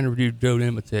that we interviewed Joe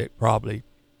Nemechek probably,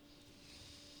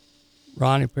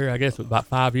 Ronnie Perry, I guess it was about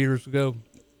 5 years ago.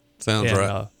 Sounds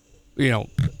right. You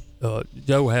know,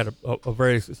 Joe had a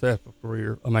very successful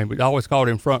career. I mean, we always called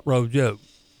him Front Row Joe.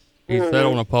 He sat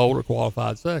on a pole or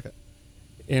qualified second.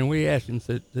 And we asked him,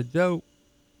 said, Joe,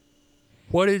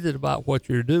 what is it about what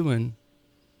you're doing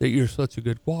that you're such a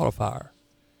good qualifier?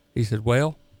 He said,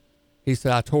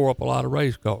 I tore up a lot of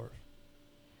race cars.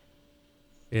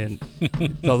 And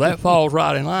so that falls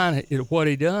right in line. What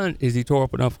he done is he tore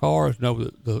up enough cars,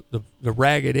 the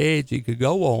ragged edge he could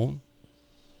go on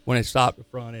when it stopped the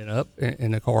front end up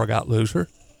and the car got looser.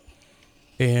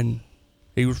 And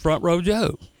he was Front Row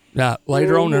Joe. Now,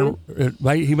 later on,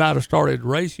 he might have started the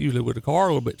race usually with the car a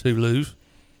little bit too loose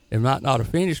and might not have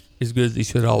finished as good as he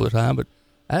should all the time. But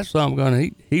that's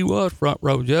something he was Front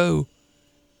Row Joe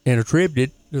and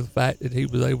attributed to the fact that he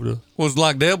was able to. Well, it's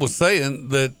like Deb was saying,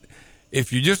 that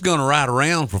if you're just going to ride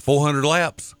around for 400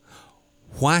 laps,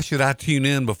 why should I tune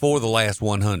in before the last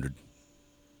 100?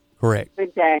 Correct.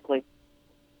 Exactly.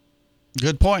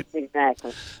 Good point.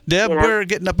 Exactly. Deb, we're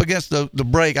getting up against the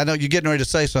break. I know you're getting ready to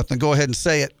say something. Go ahead and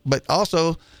say it. But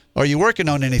also, are you working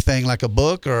on anything like a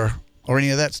book or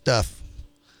any of that stuff?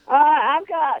 I've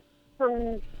got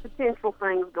some potential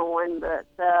things going, but,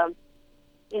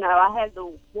 I had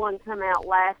the one come out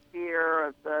last year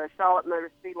of the Charlotte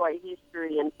Motor Speedway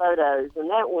history and photos, and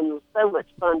that one was so much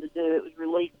fun to do. It was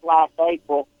released last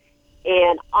April,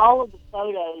 and all of the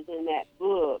photos in that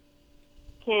book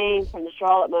came from the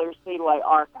Charlotte Motor Speedway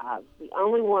archives. The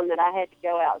only one that I had to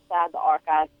go outside the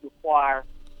archives to acquire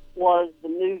was the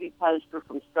movie poster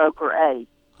from Stroker Ace.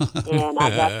 And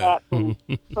I got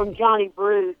that from Johnny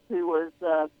Bruce, who was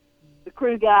the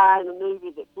crew guy in the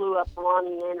movie that blew up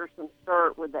Ronnie Anderson's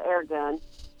skirt with the air gun.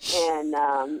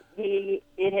 And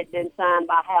it had been signed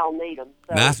by Hal Needham.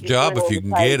 So nice job if you can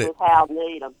get it. Hal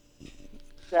Needham.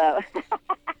 So,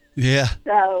 yeah.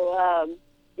 So,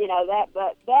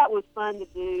 that was fun to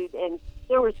do. And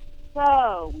there were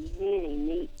so many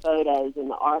neat photos in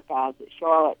the archives at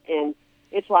Charlotte. And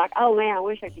it's like, oh, man, I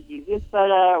wish I could use this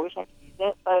photo. I wish I could use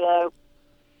that photo.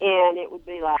 And it would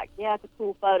be like, yeah, it's a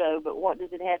cool photo, but what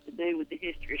does it have to do with the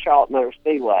history of Charlotte Motor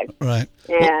Speedway? Right.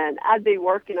 And I'd be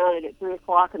working on it at 3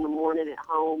 o'clock in the morning at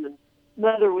home, and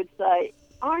Mother would say,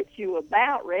 aren't you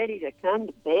about ready to come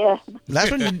to bed?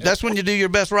 That's when you do your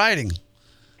best writing.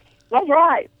 That's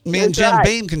right. Me and Jim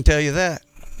Beam can tell you that.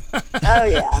 Oh,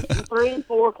 yeah. 3 and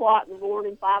 4 o'clock in the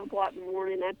morning, 5 o'clock in the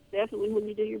morning, that's definitely when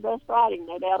you do your best writing,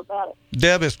 no doubt about it.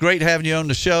 Deb, it's great having you on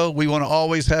the show. We want to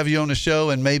always have you on the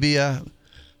show, and maybe a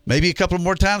couple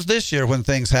more times this year when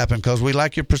things happen, because we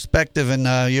like your perspective, and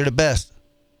you're the best.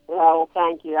 Well,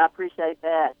 thank you. I appreciate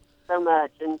that so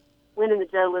much. And winning the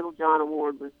Joe Littlejohn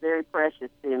Award was very precious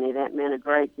to me. That meant a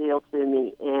great deal to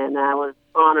me, and I was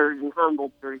honored and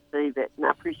humbled to receive it. And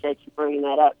I appreciate you bringing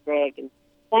that up, Greg. And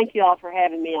thank you all for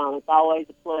having me on. It's always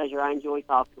a pleasure. I enjoy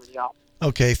talking with y'all.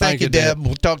 Okay, thank you, Deb.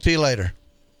 We'll talk to you later.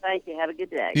 Thank you. Have a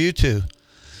good day. You too.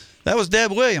 That was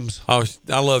Deb Williams. Oh,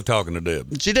 I love talking to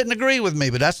Deb. She didn't agree with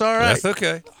me, but that's all right. That's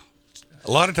okay.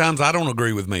 A lot of times I don't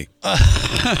agree with me.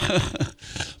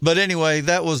 But anyway,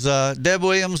 that was Deb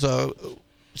Williams,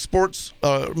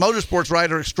 motorsports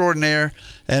writer extraordinaire,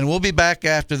 and we'll be back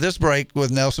after this break with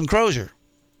Nelson Crozier.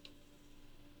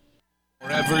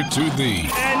 Forever to thee.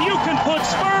 And you can put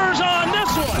spurs on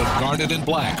this one. The Garnet and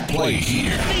Black play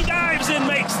here. He dives and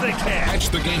makes the catch. Catch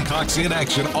the Gamecocks in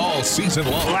action all season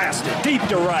long. Blasted deep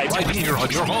to right. Right here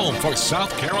on your home for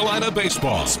South Carolina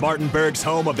baseball. Spartanburg's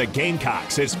home of the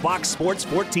Gamecocks is Fox Sports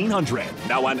 1400.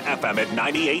 Now on FM at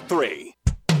 98.3.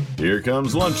 Here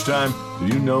comes lunchtime. Do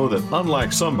you know that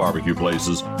unlike some barbecue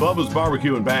places, Bubba's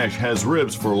Barbecue and Bash has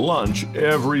ribs for lunch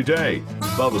every day.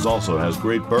 Bubba's also has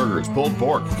great burgers, pulled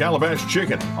pork, calabash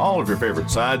chicken, all of your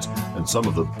favorite sides, and some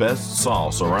of the best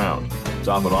sauce around.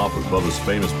 Top it off with Bubba's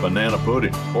famous banana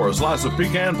pudding or a slice of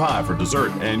pecan pie for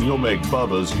dessert, and you'll make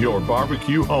Bubba's your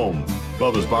barbecue home.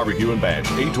 Bubba's Barbecue and Bash,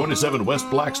 827 West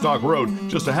Blackstock Road,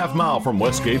 just a half mile from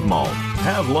Westgate Mall.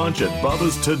 Have lunch at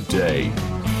Bubba's today.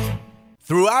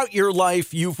 Throughout your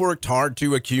life, you've worked hard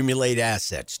to accumulate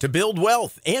assets, to build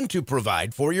wealth, and to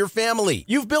provide for your family.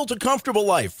 You've built a comfortable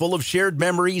life full of shared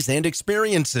memories and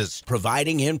experiences.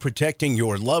 Providing and protecting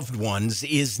your loved ones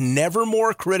is never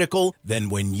more critical than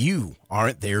when you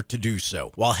aren't there to do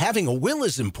so. While having a will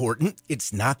is important,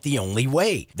 it's not the only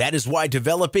way. That is why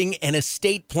developing an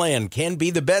estate plan can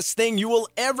be the best thing you will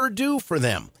ever do for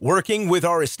them. Working with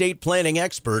our estate planning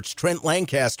experts, Trent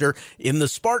Lancaster, in the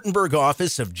Spartanburg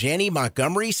office of Janney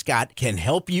Montgomery Scott, can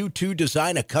help you to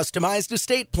design a customized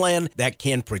estate plan that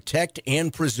can protect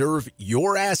and preserve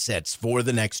your assets for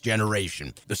the next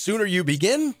generation. The sooner you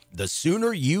begin, the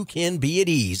sooner you can be at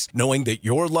ease, knowing that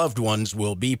your loved ones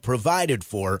will be provided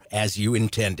for as you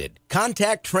intended.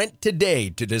 Contact Trent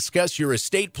today to discuss your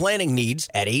estate planning needs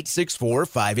at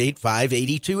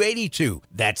 864-585-8282.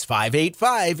 That's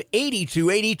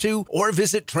 585-8282, or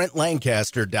visit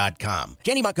TrentLancaster.com.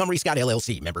 Janney Montgomery Scott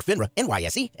LLC, member FINRA,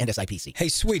 NYSE, and SIPC. easy. Hey,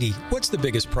 sweetie, what's the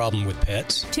biggest problem with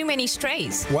pets? Too many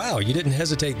strays. Wow, you didn't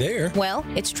hesitate there. Well,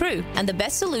 it's true. And the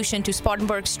best solution to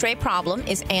Spartanburg's stray problem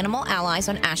is Animal Allies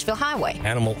on Asheville Highway.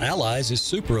 Animal Allies is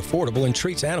super affordable and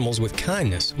treats animals with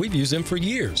kindness. We've used them for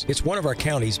years. It's one of our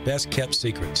county's best kept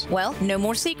secrets. Well, no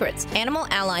more secrets. Animal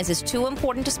Allies is too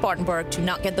important to Spartanburg to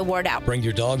not get the word out. Bring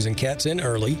your dogs and cats in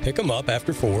early, pick them up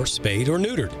after 4, spayed or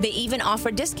neutered. They even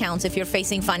offer discounts if you're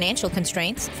facing financial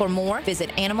constraints. For more, visit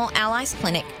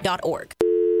animalalliesclinic.org.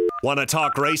 Want to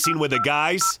talk racing with the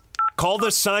guys? Call the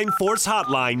Sign Force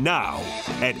hotline now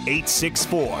at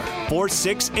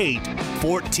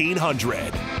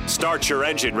 864-468-1400. Start Your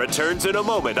Engine returns in a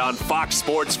moment on Fox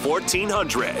Sports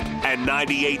 1400 and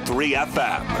 98.3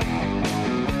 FM.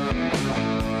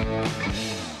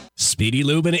 Speedy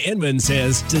Lube in Inman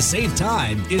says to save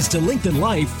time is to lengthen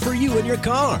life for you and your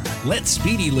car. Let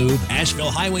Speedy Lube,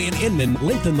 Asheville Highway in Inman,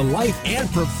 lengthen the life and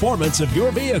performance of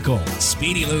your vehicle.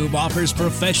 Speedy Lube offers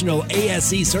professional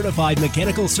ASE certified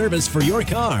mechanical service for your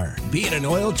car. Be it an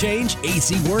oil change,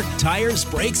 AC work, tires,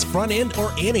 brakes, front end,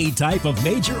 or any type of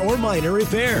major or minor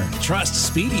repair. Trust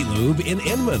Speedy Lube in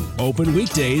Inman. Open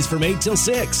weekdays from 8 till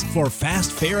 6. For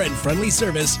fast, fair, and friendly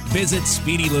service, visit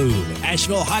Speedy Lube,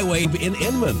 Asheville Highway in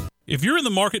Inman. If you're in the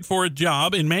market for a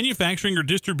job in manufacturing or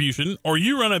distribution, or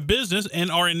you run a business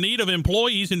and are in need of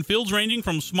employees in fields ranging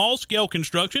from small-scale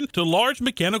construction to large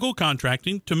mechanical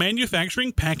contracting to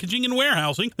manufacturing, packaging, and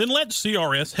warehousing, then let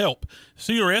CRS help.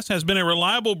 CRS has been a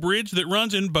reliable bridge that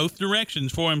runs in both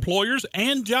directions for employers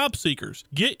and job seekers.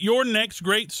 Get your next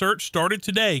great search started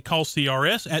today. Call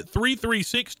CRS at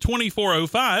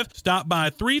 336-2405. Stop by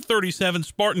 337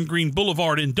 Spartan Green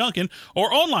Boulevard in Duncan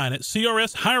or online at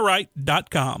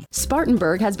crshirewright.com.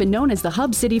 Spartanburg has been known as the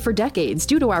hub city for decades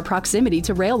due to our proximity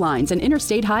to rail lines and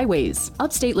interstate highways.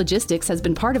 Upstate Logistics has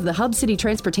been part of the hub city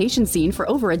transportation scene for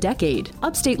over a decade.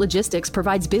 Upstate Logistics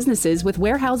provides businesses with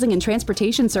warehousing and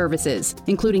transportation services,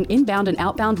 including inbound and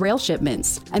outbound rail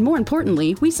shipments. And more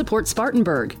importantly, we support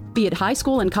Spartanburg. Be it high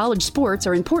school and college sports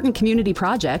or important community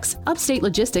projects, Upstate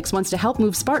Logistics wants to help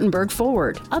move Spartanburg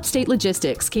forward. Upstate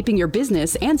Logistics, keeping your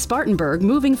business and Spartanburg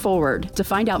moving forward. To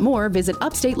find out more, visit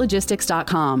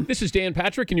upstatelogistics.com. This is Dan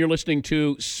Patrick, and you're listening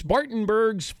to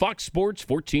Spartanburg's Fox Sports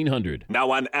 1400.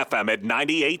 Now on FM at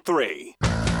 98.3.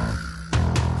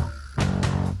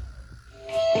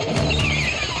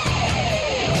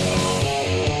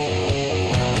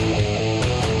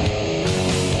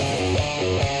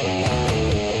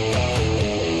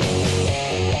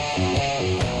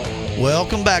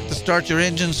 Welcome back to Start Your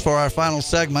Engines for our final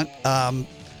segment. Trying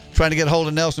to get hold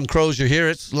of Nelson Crozier here.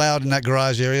 It's loud in that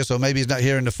garage area, so maybe he's not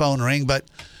hearing the phone ring. But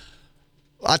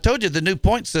I told you the new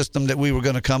point system that we were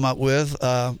going to come up with,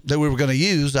 that we were going to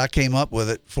use, I came up with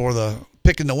it for the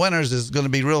picking the winners is going to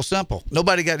be real simple.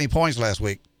 Nobody got any points last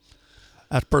week.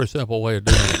 That's a pretty simple way of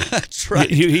doing it. That's right.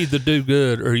 You either do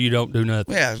good or you don't do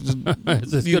nothing. Yeah.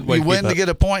 It's a good way you win to up. get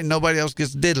a point and nobody else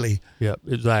gets diddly. Yep,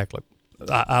 exactly.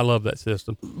 I love that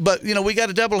system. But, we got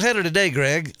a doubleheader today,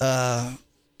 Greg.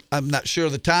 I'm not sure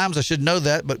of the times. I should know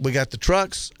that, but we got the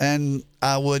trucks, and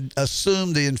I would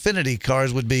assume the Infinity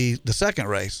cars would be the second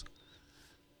race.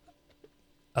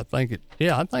 I think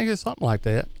it's something like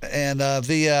that. And I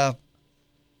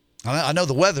know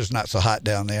the weather's not so hot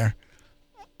down there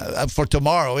for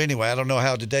tomorrow. Anyway, I don't know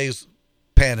how today's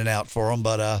panning out for them,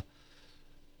 but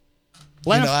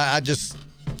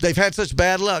they've had such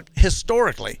bad luck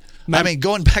historically.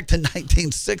 Going back to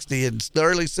 1960 and the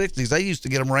early 60s, they used to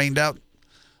get them rained out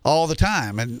all the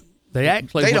time, and they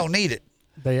don't need it.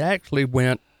 They actually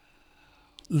went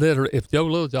literally. If Joe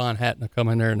Littlejohn hadn't have come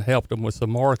in there and helped them with some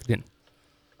marketing,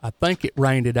 I think it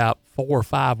rained it out 4 or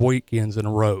 5 weekends in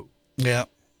a row. Yeah,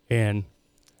 and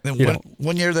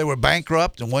one year they were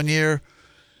bankrupt, and one year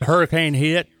the hurricane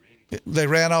hit. They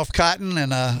ran off Cotton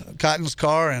and Cotton's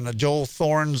car and Joel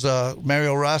Thorne's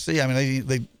Mario Rossi. I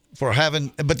mean,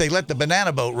 but they let the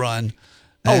banana boat run.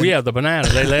 The banana.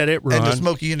 They let it run. And the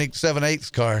Smokey Unique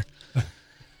 7/8 car.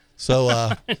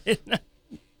 So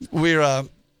we're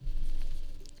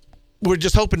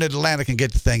just hoping that Atlanta can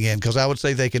get the thing in, because I would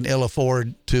say they can ill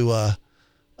afford to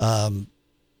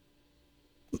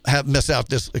miss out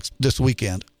this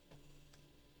weekend.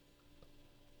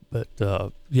 But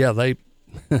they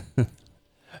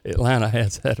Atlanta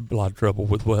has had a lot of trouble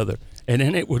with weather, and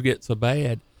then it would get so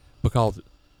bad because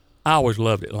I always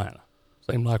loved Atlanta.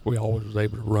 Seemed like we always was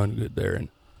able to run good there,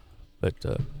 but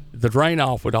the drain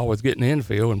off would always get in the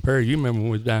infield. And Perry, you remember when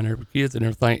we was down there with kids and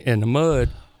everything in the mud?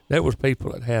 There was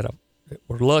people that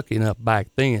were lucky enough back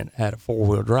then had a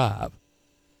 4-wheel drive,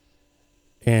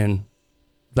 and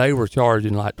they were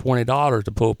charging like $20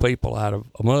 to pull people out of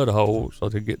a mud hole so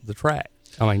to get to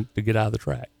get out of the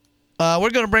track.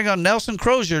 we're going to bring on Nelson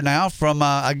Crozier now from,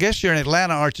 I guess you're in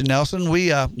Atlanta, aren't you, Nelson? We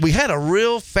had a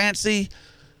real fancy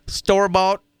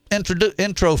store-bought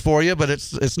intro for you, but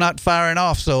it's not firing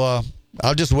off, so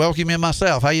I'll just welcome you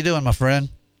myself. How you doing, my friend?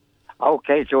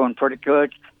 Okay, doing pretty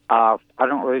good. I don't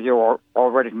know if you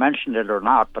already mentioned it or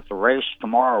not, but the race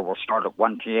tomorrow will start at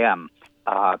 1 p.m.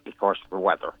 Because of the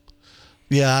weather.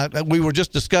 Yeah, we were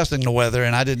just discussing the weather,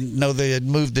 and I didn't know they had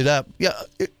moved it up. Yeah,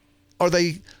 are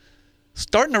they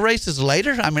starting the races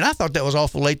later? I mean, I thought that was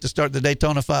awful late to start the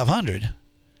Daytona 500.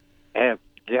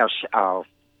 Yes,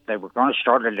 they were going to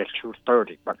start it at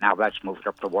 2:30, but now that's moved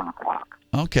up to 1 o'clock.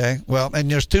 Okay, well, and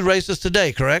there's 2 races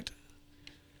today, correct?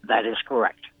 That is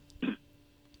correct.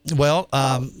 Well,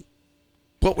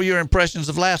 what were your impressions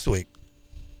of last week?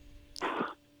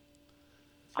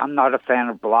 I'm not a fan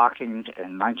of blocking.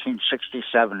 In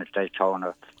 1967 at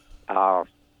Daytona, a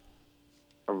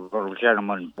little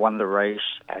gentleman won the race,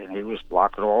 and he was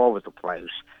blocking all over the place.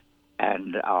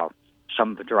 And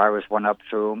some of the drivers went up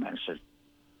to him and said,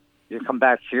 "You come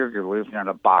back here, you're leaving in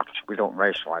a box. We don't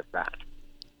race like that."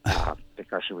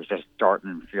 Because he was just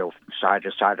darting, from side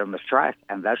to side on the track,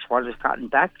 and that's what it's gotten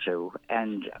back to.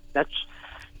 And that's,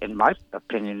 in my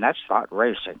opinion, that's not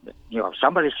racing. If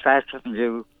somebody's faster than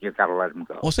you, you've got to let them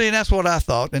go. Well, see, that's what I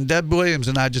thought. And Deb Williams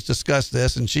and I just discussed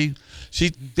this, and she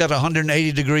got a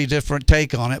 180-degree different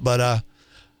take on it. But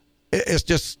it's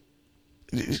just,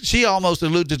 she almost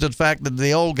alluded to the fact that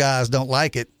the old guys don't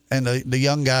like it, and the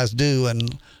young guys do.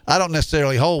 And I don't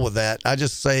necessarily hold with that. I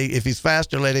just say if he's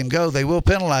faster, let him go. They will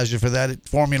penalize you for that at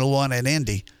Formula One and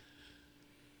Indy.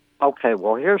 Okay,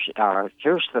 well, here's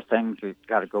the thing you've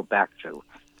got to go back to.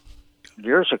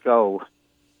 Years ago,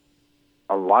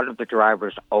 a lot of the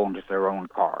drivers owned their own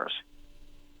cars,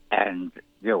 and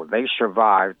they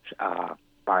survived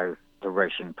by the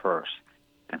racing purse.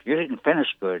 And if you didn't finish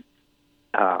good,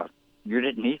 you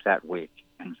didn't eat that week,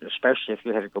 and especially if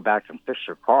you had to go back and fix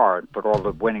your car and put all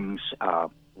the winnings,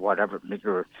 whatever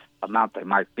meager amount they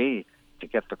might be, to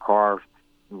get the car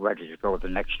ready to go the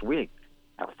next week.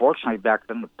 Now, fortunately, back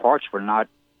then the parts were not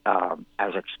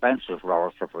as expensive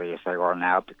relatively as they are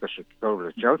now, because you could go to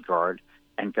the junkyard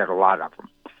and get a lot of them.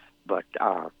 But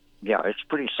it's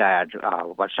pretty sad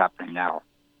what's happening now.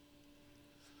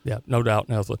 Yeah, no doubt,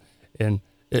 Nelson. And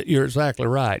you're exactly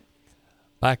right.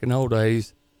 Back in the old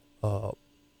days,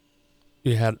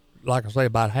 you had, like I say,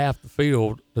 about half the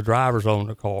field, the drivers owned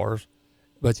the cars,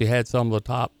 but you had some of the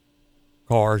top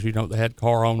cars, they had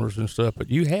car owners and stuff, but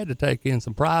you had to take in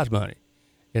some prize money.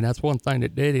 And that's one thing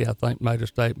that Diddy, I think, made a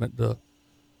statement to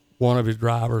one of his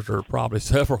drivers, or probably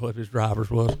several of his drivers,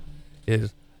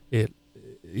 it's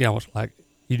like,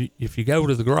 if you go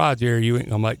to the garage area, you ain't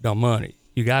going to make no money.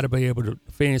 You got to be able to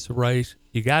finish the race.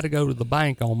 You got to go to the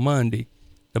bank on Monday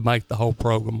to make the whole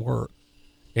program work.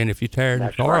 And if you tear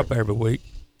your car up every week,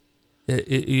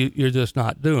 you're just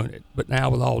not doing it. But now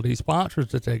with all these sponsors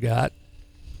that they got,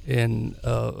 and,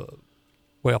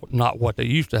 not what they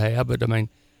used to have, but I mean,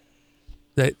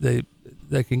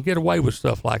 they can get away with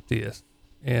stuff like this.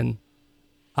 And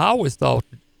I always thought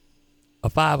a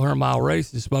 500-mile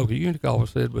race, as Smokey Unicoff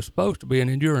said, was supposed to be an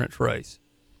endurance race,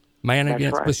 man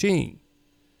against machine.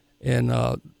 And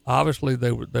obviously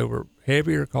they were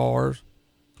heavier cars,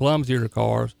 clumsier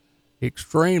cars,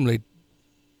 extremely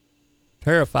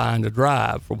terrifying to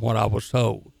drive, from what I was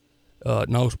told.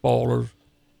 No spoilers,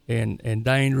 and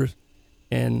dangerous.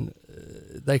 And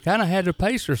they kind of had to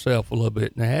pace themselves a little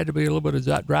bit, and there had to be a little bit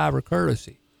of driver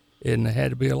courtesy, and there had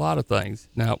to be a lot of things.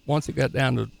 Now, once it got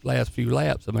down to the last few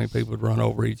laps, I mean, people would run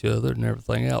over each other and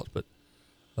everything else. But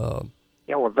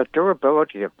the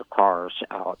durability of the cars,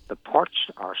 the parts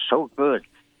are so good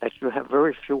that you have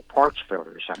very few parts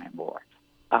failures anymore.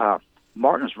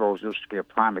 Martinsville used to be a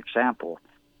prime example.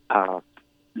 90%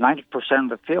 of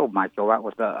the field might go out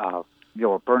with a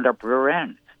burned-up rear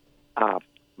end.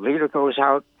 Leader goes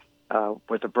out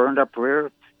with a burned-up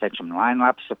rear, takes him 9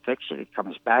 laps to fix it. He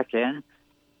comes back in.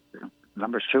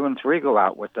 Numbers 2 and 3 go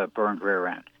out with the burned rear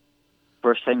end.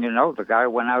 First thing you know, the guy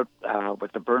went out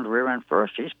with the burned rear end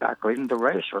first. He's back leading the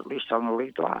race, or at least on the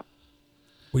lead lap.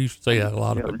 We used to see that a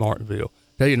lot up at Martinsville.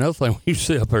 Tell you another thing, we used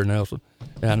to see up here, Nelson,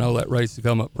 and I know that race has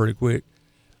come up pretty quick.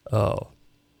 You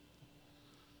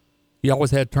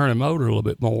always had to turn the motor a little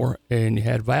bit more, and you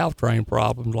had valve train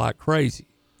problems like crazy.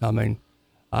 I mean,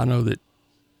 I know that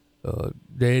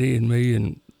Daddy and me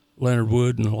and Leonard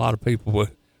Wood and a lot of people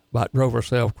drove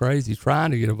ourselves crazy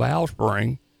trying to get a valve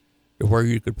spring to where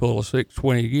you could pull a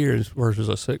 620 gears versus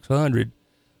a 600,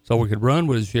 so we could run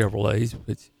with the Chevrolets,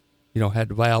 which had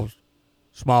the valves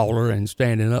smaller and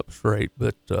standing up straight.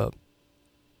 But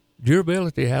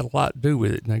durability had a lot to do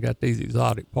with it, and they got these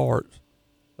exotic parts.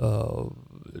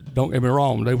 don't get me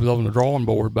wrong, they was on the drawing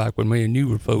board back when me and you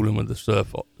were fooling with the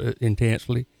stuff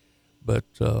intensely. But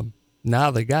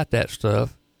now they got that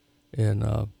stuff,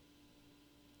 and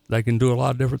they can do a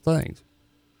lot of different things.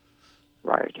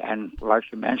 Right, and like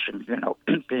you mentioned,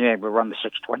 being able to run the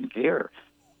 620 gear,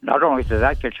 not only did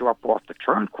that get you up off the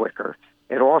turn quicker,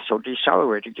 it also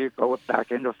decelerated you go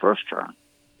back into first turn.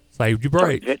 Saved your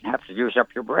brakes. So you didn't have to use up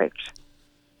your brakes.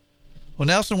 Well,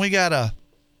 Nelson, we got a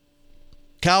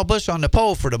Kyle Busch on the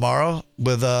pole for tomorrow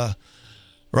with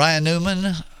Ryan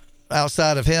Newman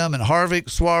outside of him, and Harvick,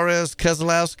 Suarez,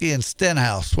 Keselowski, and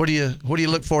Stenhouse. What do you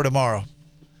look for tomorrow?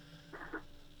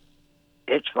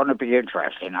 It's going to be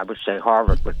interesting. I would say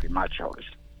Harvick would be my choice.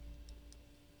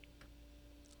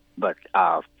 But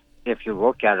if you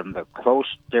look at them, the close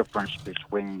difference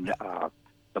between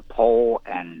the pole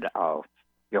and all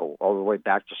the way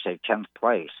back to say 10th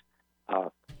place,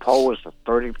 pole is a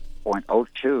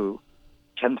 30.02.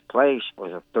 10th place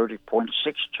was a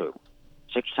 30.62.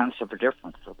 0.6 of a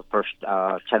difference for the first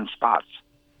 10 spots.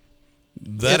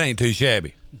 That ain't too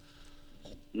shabby.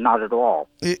 Not at all.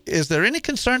 Is there any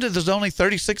concern that there's only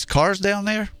 36 cars down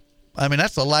there? I mean,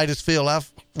 that's the lightest field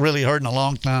I've really heard in a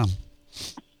long time.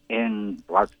 In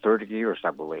like 30 years,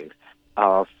 I believe.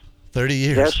 30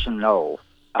 years? Yes and no.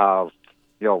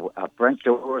 Brent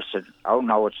Doer said, "Oh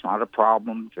no, it's not a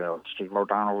problem." Steve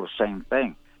O'Donnell, the same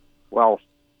thing. Well,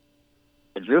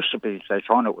 it used to be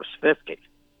Daytona was 50.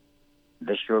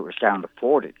 This year it was down to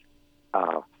 40.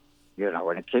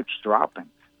 And it keeps dropping.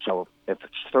 So if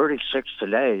it's 36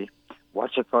 today,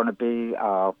 what's it going to be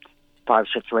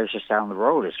 5-6 races down the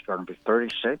road? Is it going to be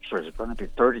 36 or is it going to be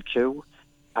 32?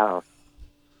 I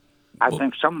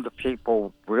think some of the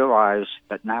people realize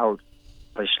that now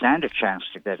they stand a chance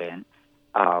to get in,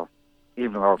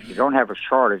 even though if you don't have a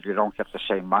charter, you don't get the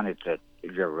same money that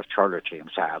your charter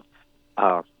teams have.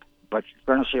 But you're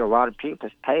going to see a lot of people,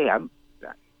 hey, I'm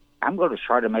going to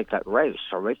try to make that race.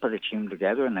 So they put a team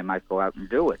together and they might go out and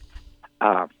do it.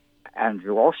 And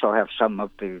you also have some of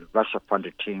the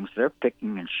lesser-funded teams, they're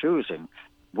picking and choosing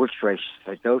which races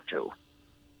they go to,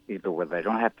 either where they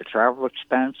don't have the travel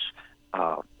expense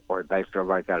or they feel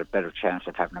like they got a better chance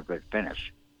of having a good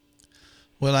finish.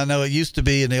 Well, I know it used to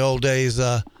be in the old days,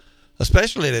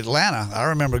 especially at Atlanta. I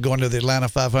remember going to the Atlanta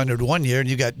 500 one year, and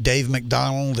you got Dave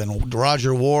McDonald and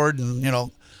Roger Ward,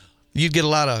 and, you'd get a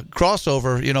lot of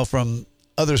crossover, from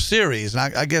other series.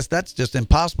 And I guess that's just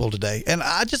impossible today. And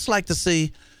I just like to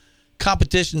see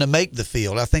competition to make the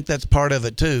field. I think that's part of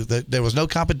it, too. There was no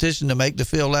competition to make the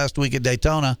field last week at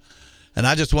Daytona. And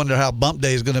I just wonder how bump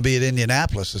day is going to be at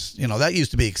Indianapolis. That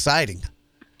used to be exciting.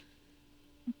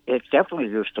 It definitely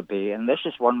used to be, and this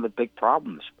is one of the big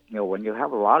problems. When you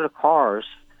have a lot of cars,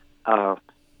 you're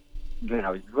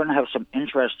going to have some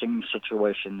interesting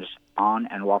situations on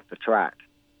and off the track.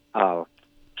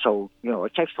 So,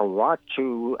 it takes a lot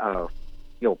to,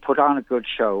 put on a good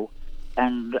show.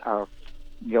 And,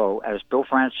 as Bill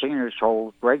Francine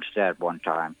told Greg's dad one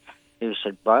time, he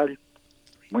said, "Bud,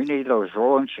 we need those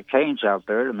rolling chicanes out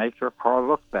there to make your car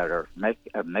look better, make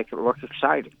it look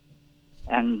exciting."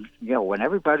 And, when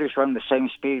everybody's running the same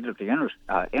speed at the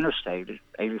interstate,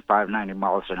 85, 90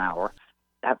 miles an hour,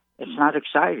 it's not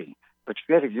exciting. But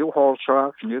you get a U-Haul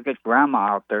truck and you get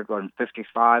Grandma out there going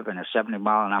 55 in a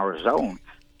 70-mile-an-hour zone,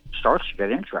 it starts to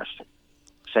get interesting.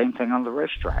 Same thing on the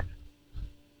racetrack.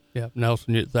 Yeah,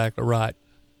 Nelson, you're exactly right.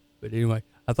 But anyway,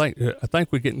 I think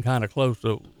we're getting kind of close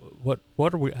to what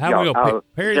are we? How are we going to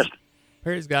pick?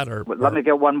 Perry's got her. Let me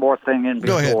get one more thing in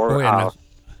before. Go ahead,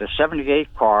 the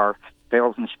 78 car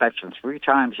failed inspection 3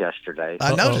 times yesterday.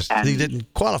 I noticed he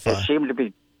didn't qualify. It seemed to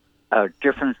be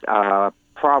different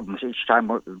problems each time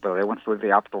they went through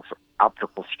the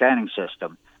optical scanning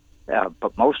system.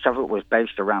 But most of it was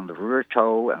based around the rear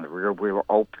toe and the rear wheel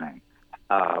opening.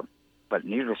 But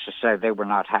needless to say, they were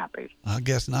not happy. I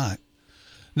guess not.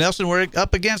 Nelson, we're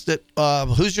up against it.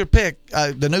 Who's your pick?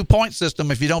 The new point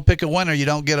system, if you don't pick a winner, you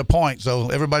don't get a point. So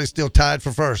everybody's still tied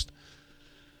for first.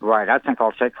 Right. I think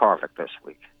I'll take Harvick this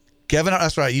week. Kevin,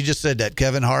 that's right. You just said that.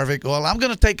 Kevin Harvick. Well, I'm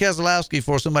going to take Keselowski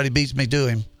before somebody beats me to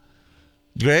him.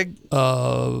 Greg?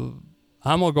 I'm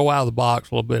going to go out of the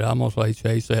box a little bit. I'm going to say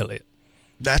Chase Elliott.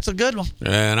 That's a good one.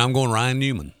 And I'm going Ryan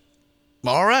Newman.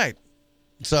 All right.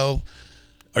 So.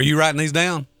 Are you writing these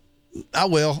down? I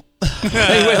will. He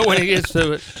will when he gets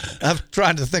to it. I'm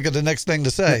trying to think of the next thing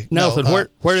to say. Nelson,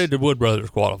 where did the Wood brothers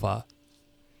qualify?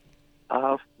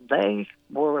 They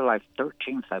were like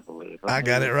 13th, I believe. I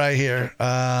got it right here.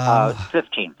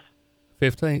 15th.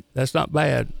 15th? That's not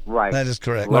bad. Right. That is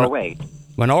correct. Low 8.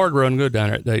 Menard run good down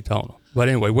there at Daytona. But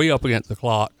anyway, we up against the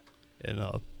clock,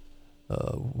 and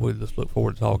we just look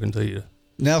forward to talking to you.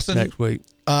 Nelson, next week.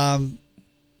 I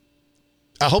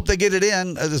hope they get it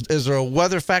in. Is there a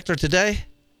weather factor today?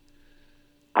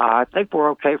 I think we're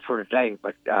okay for today,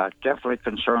 but definitely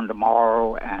concerned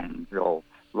tomorrow. And a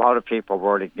lot of people have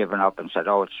already given up and said,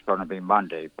 "Oh, it's going to be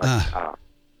Monday." But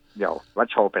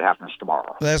let's hope it happens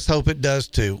tomorrow. Let's hope it does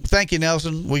too. Thank you,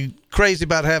 Nelson. We crazy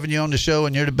about having you on the show,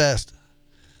 and you're the best.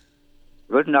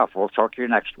 Good enough. We'll talk to you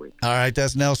next week. All right,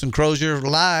 that's Nelson Crozier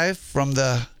live from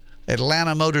the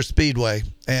Atlanta Motor Speedway,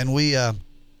 and we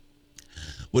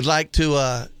would like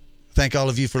to thank all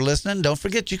of you for listening. Don't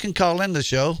forget, you can call in the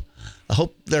show. I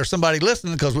hope there's somebody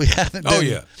listening because we haven't.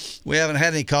 We haven't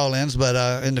had any call-ins,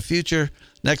 but in the future,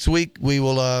 next week we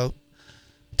will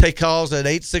take calls at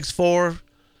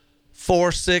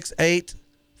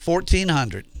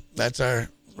 864-468-1400. That's our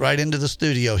right into the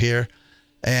studio here,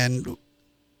 and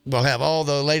we'll have all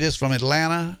the latest from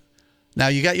Atlanta. Now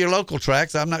you got your local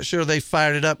tracks. I'm not sure they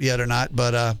fired it up yet or not,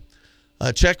 but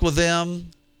check with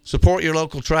them. Support your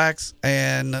local tracks,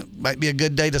 and might be a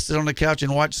good day to sit on the couch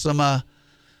and watch some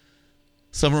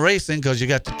racing because you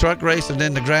got the truck race and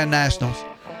then the Grand Nationals.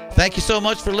 Thank you so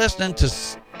much for listening to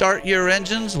Start Your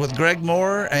Engines with Greg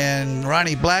Moore and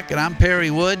Ronnie Black, and I'm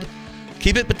Perry Wood.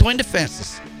 Keep it between the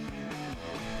fences.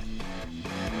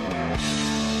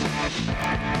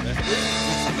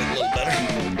 That's a little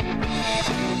better.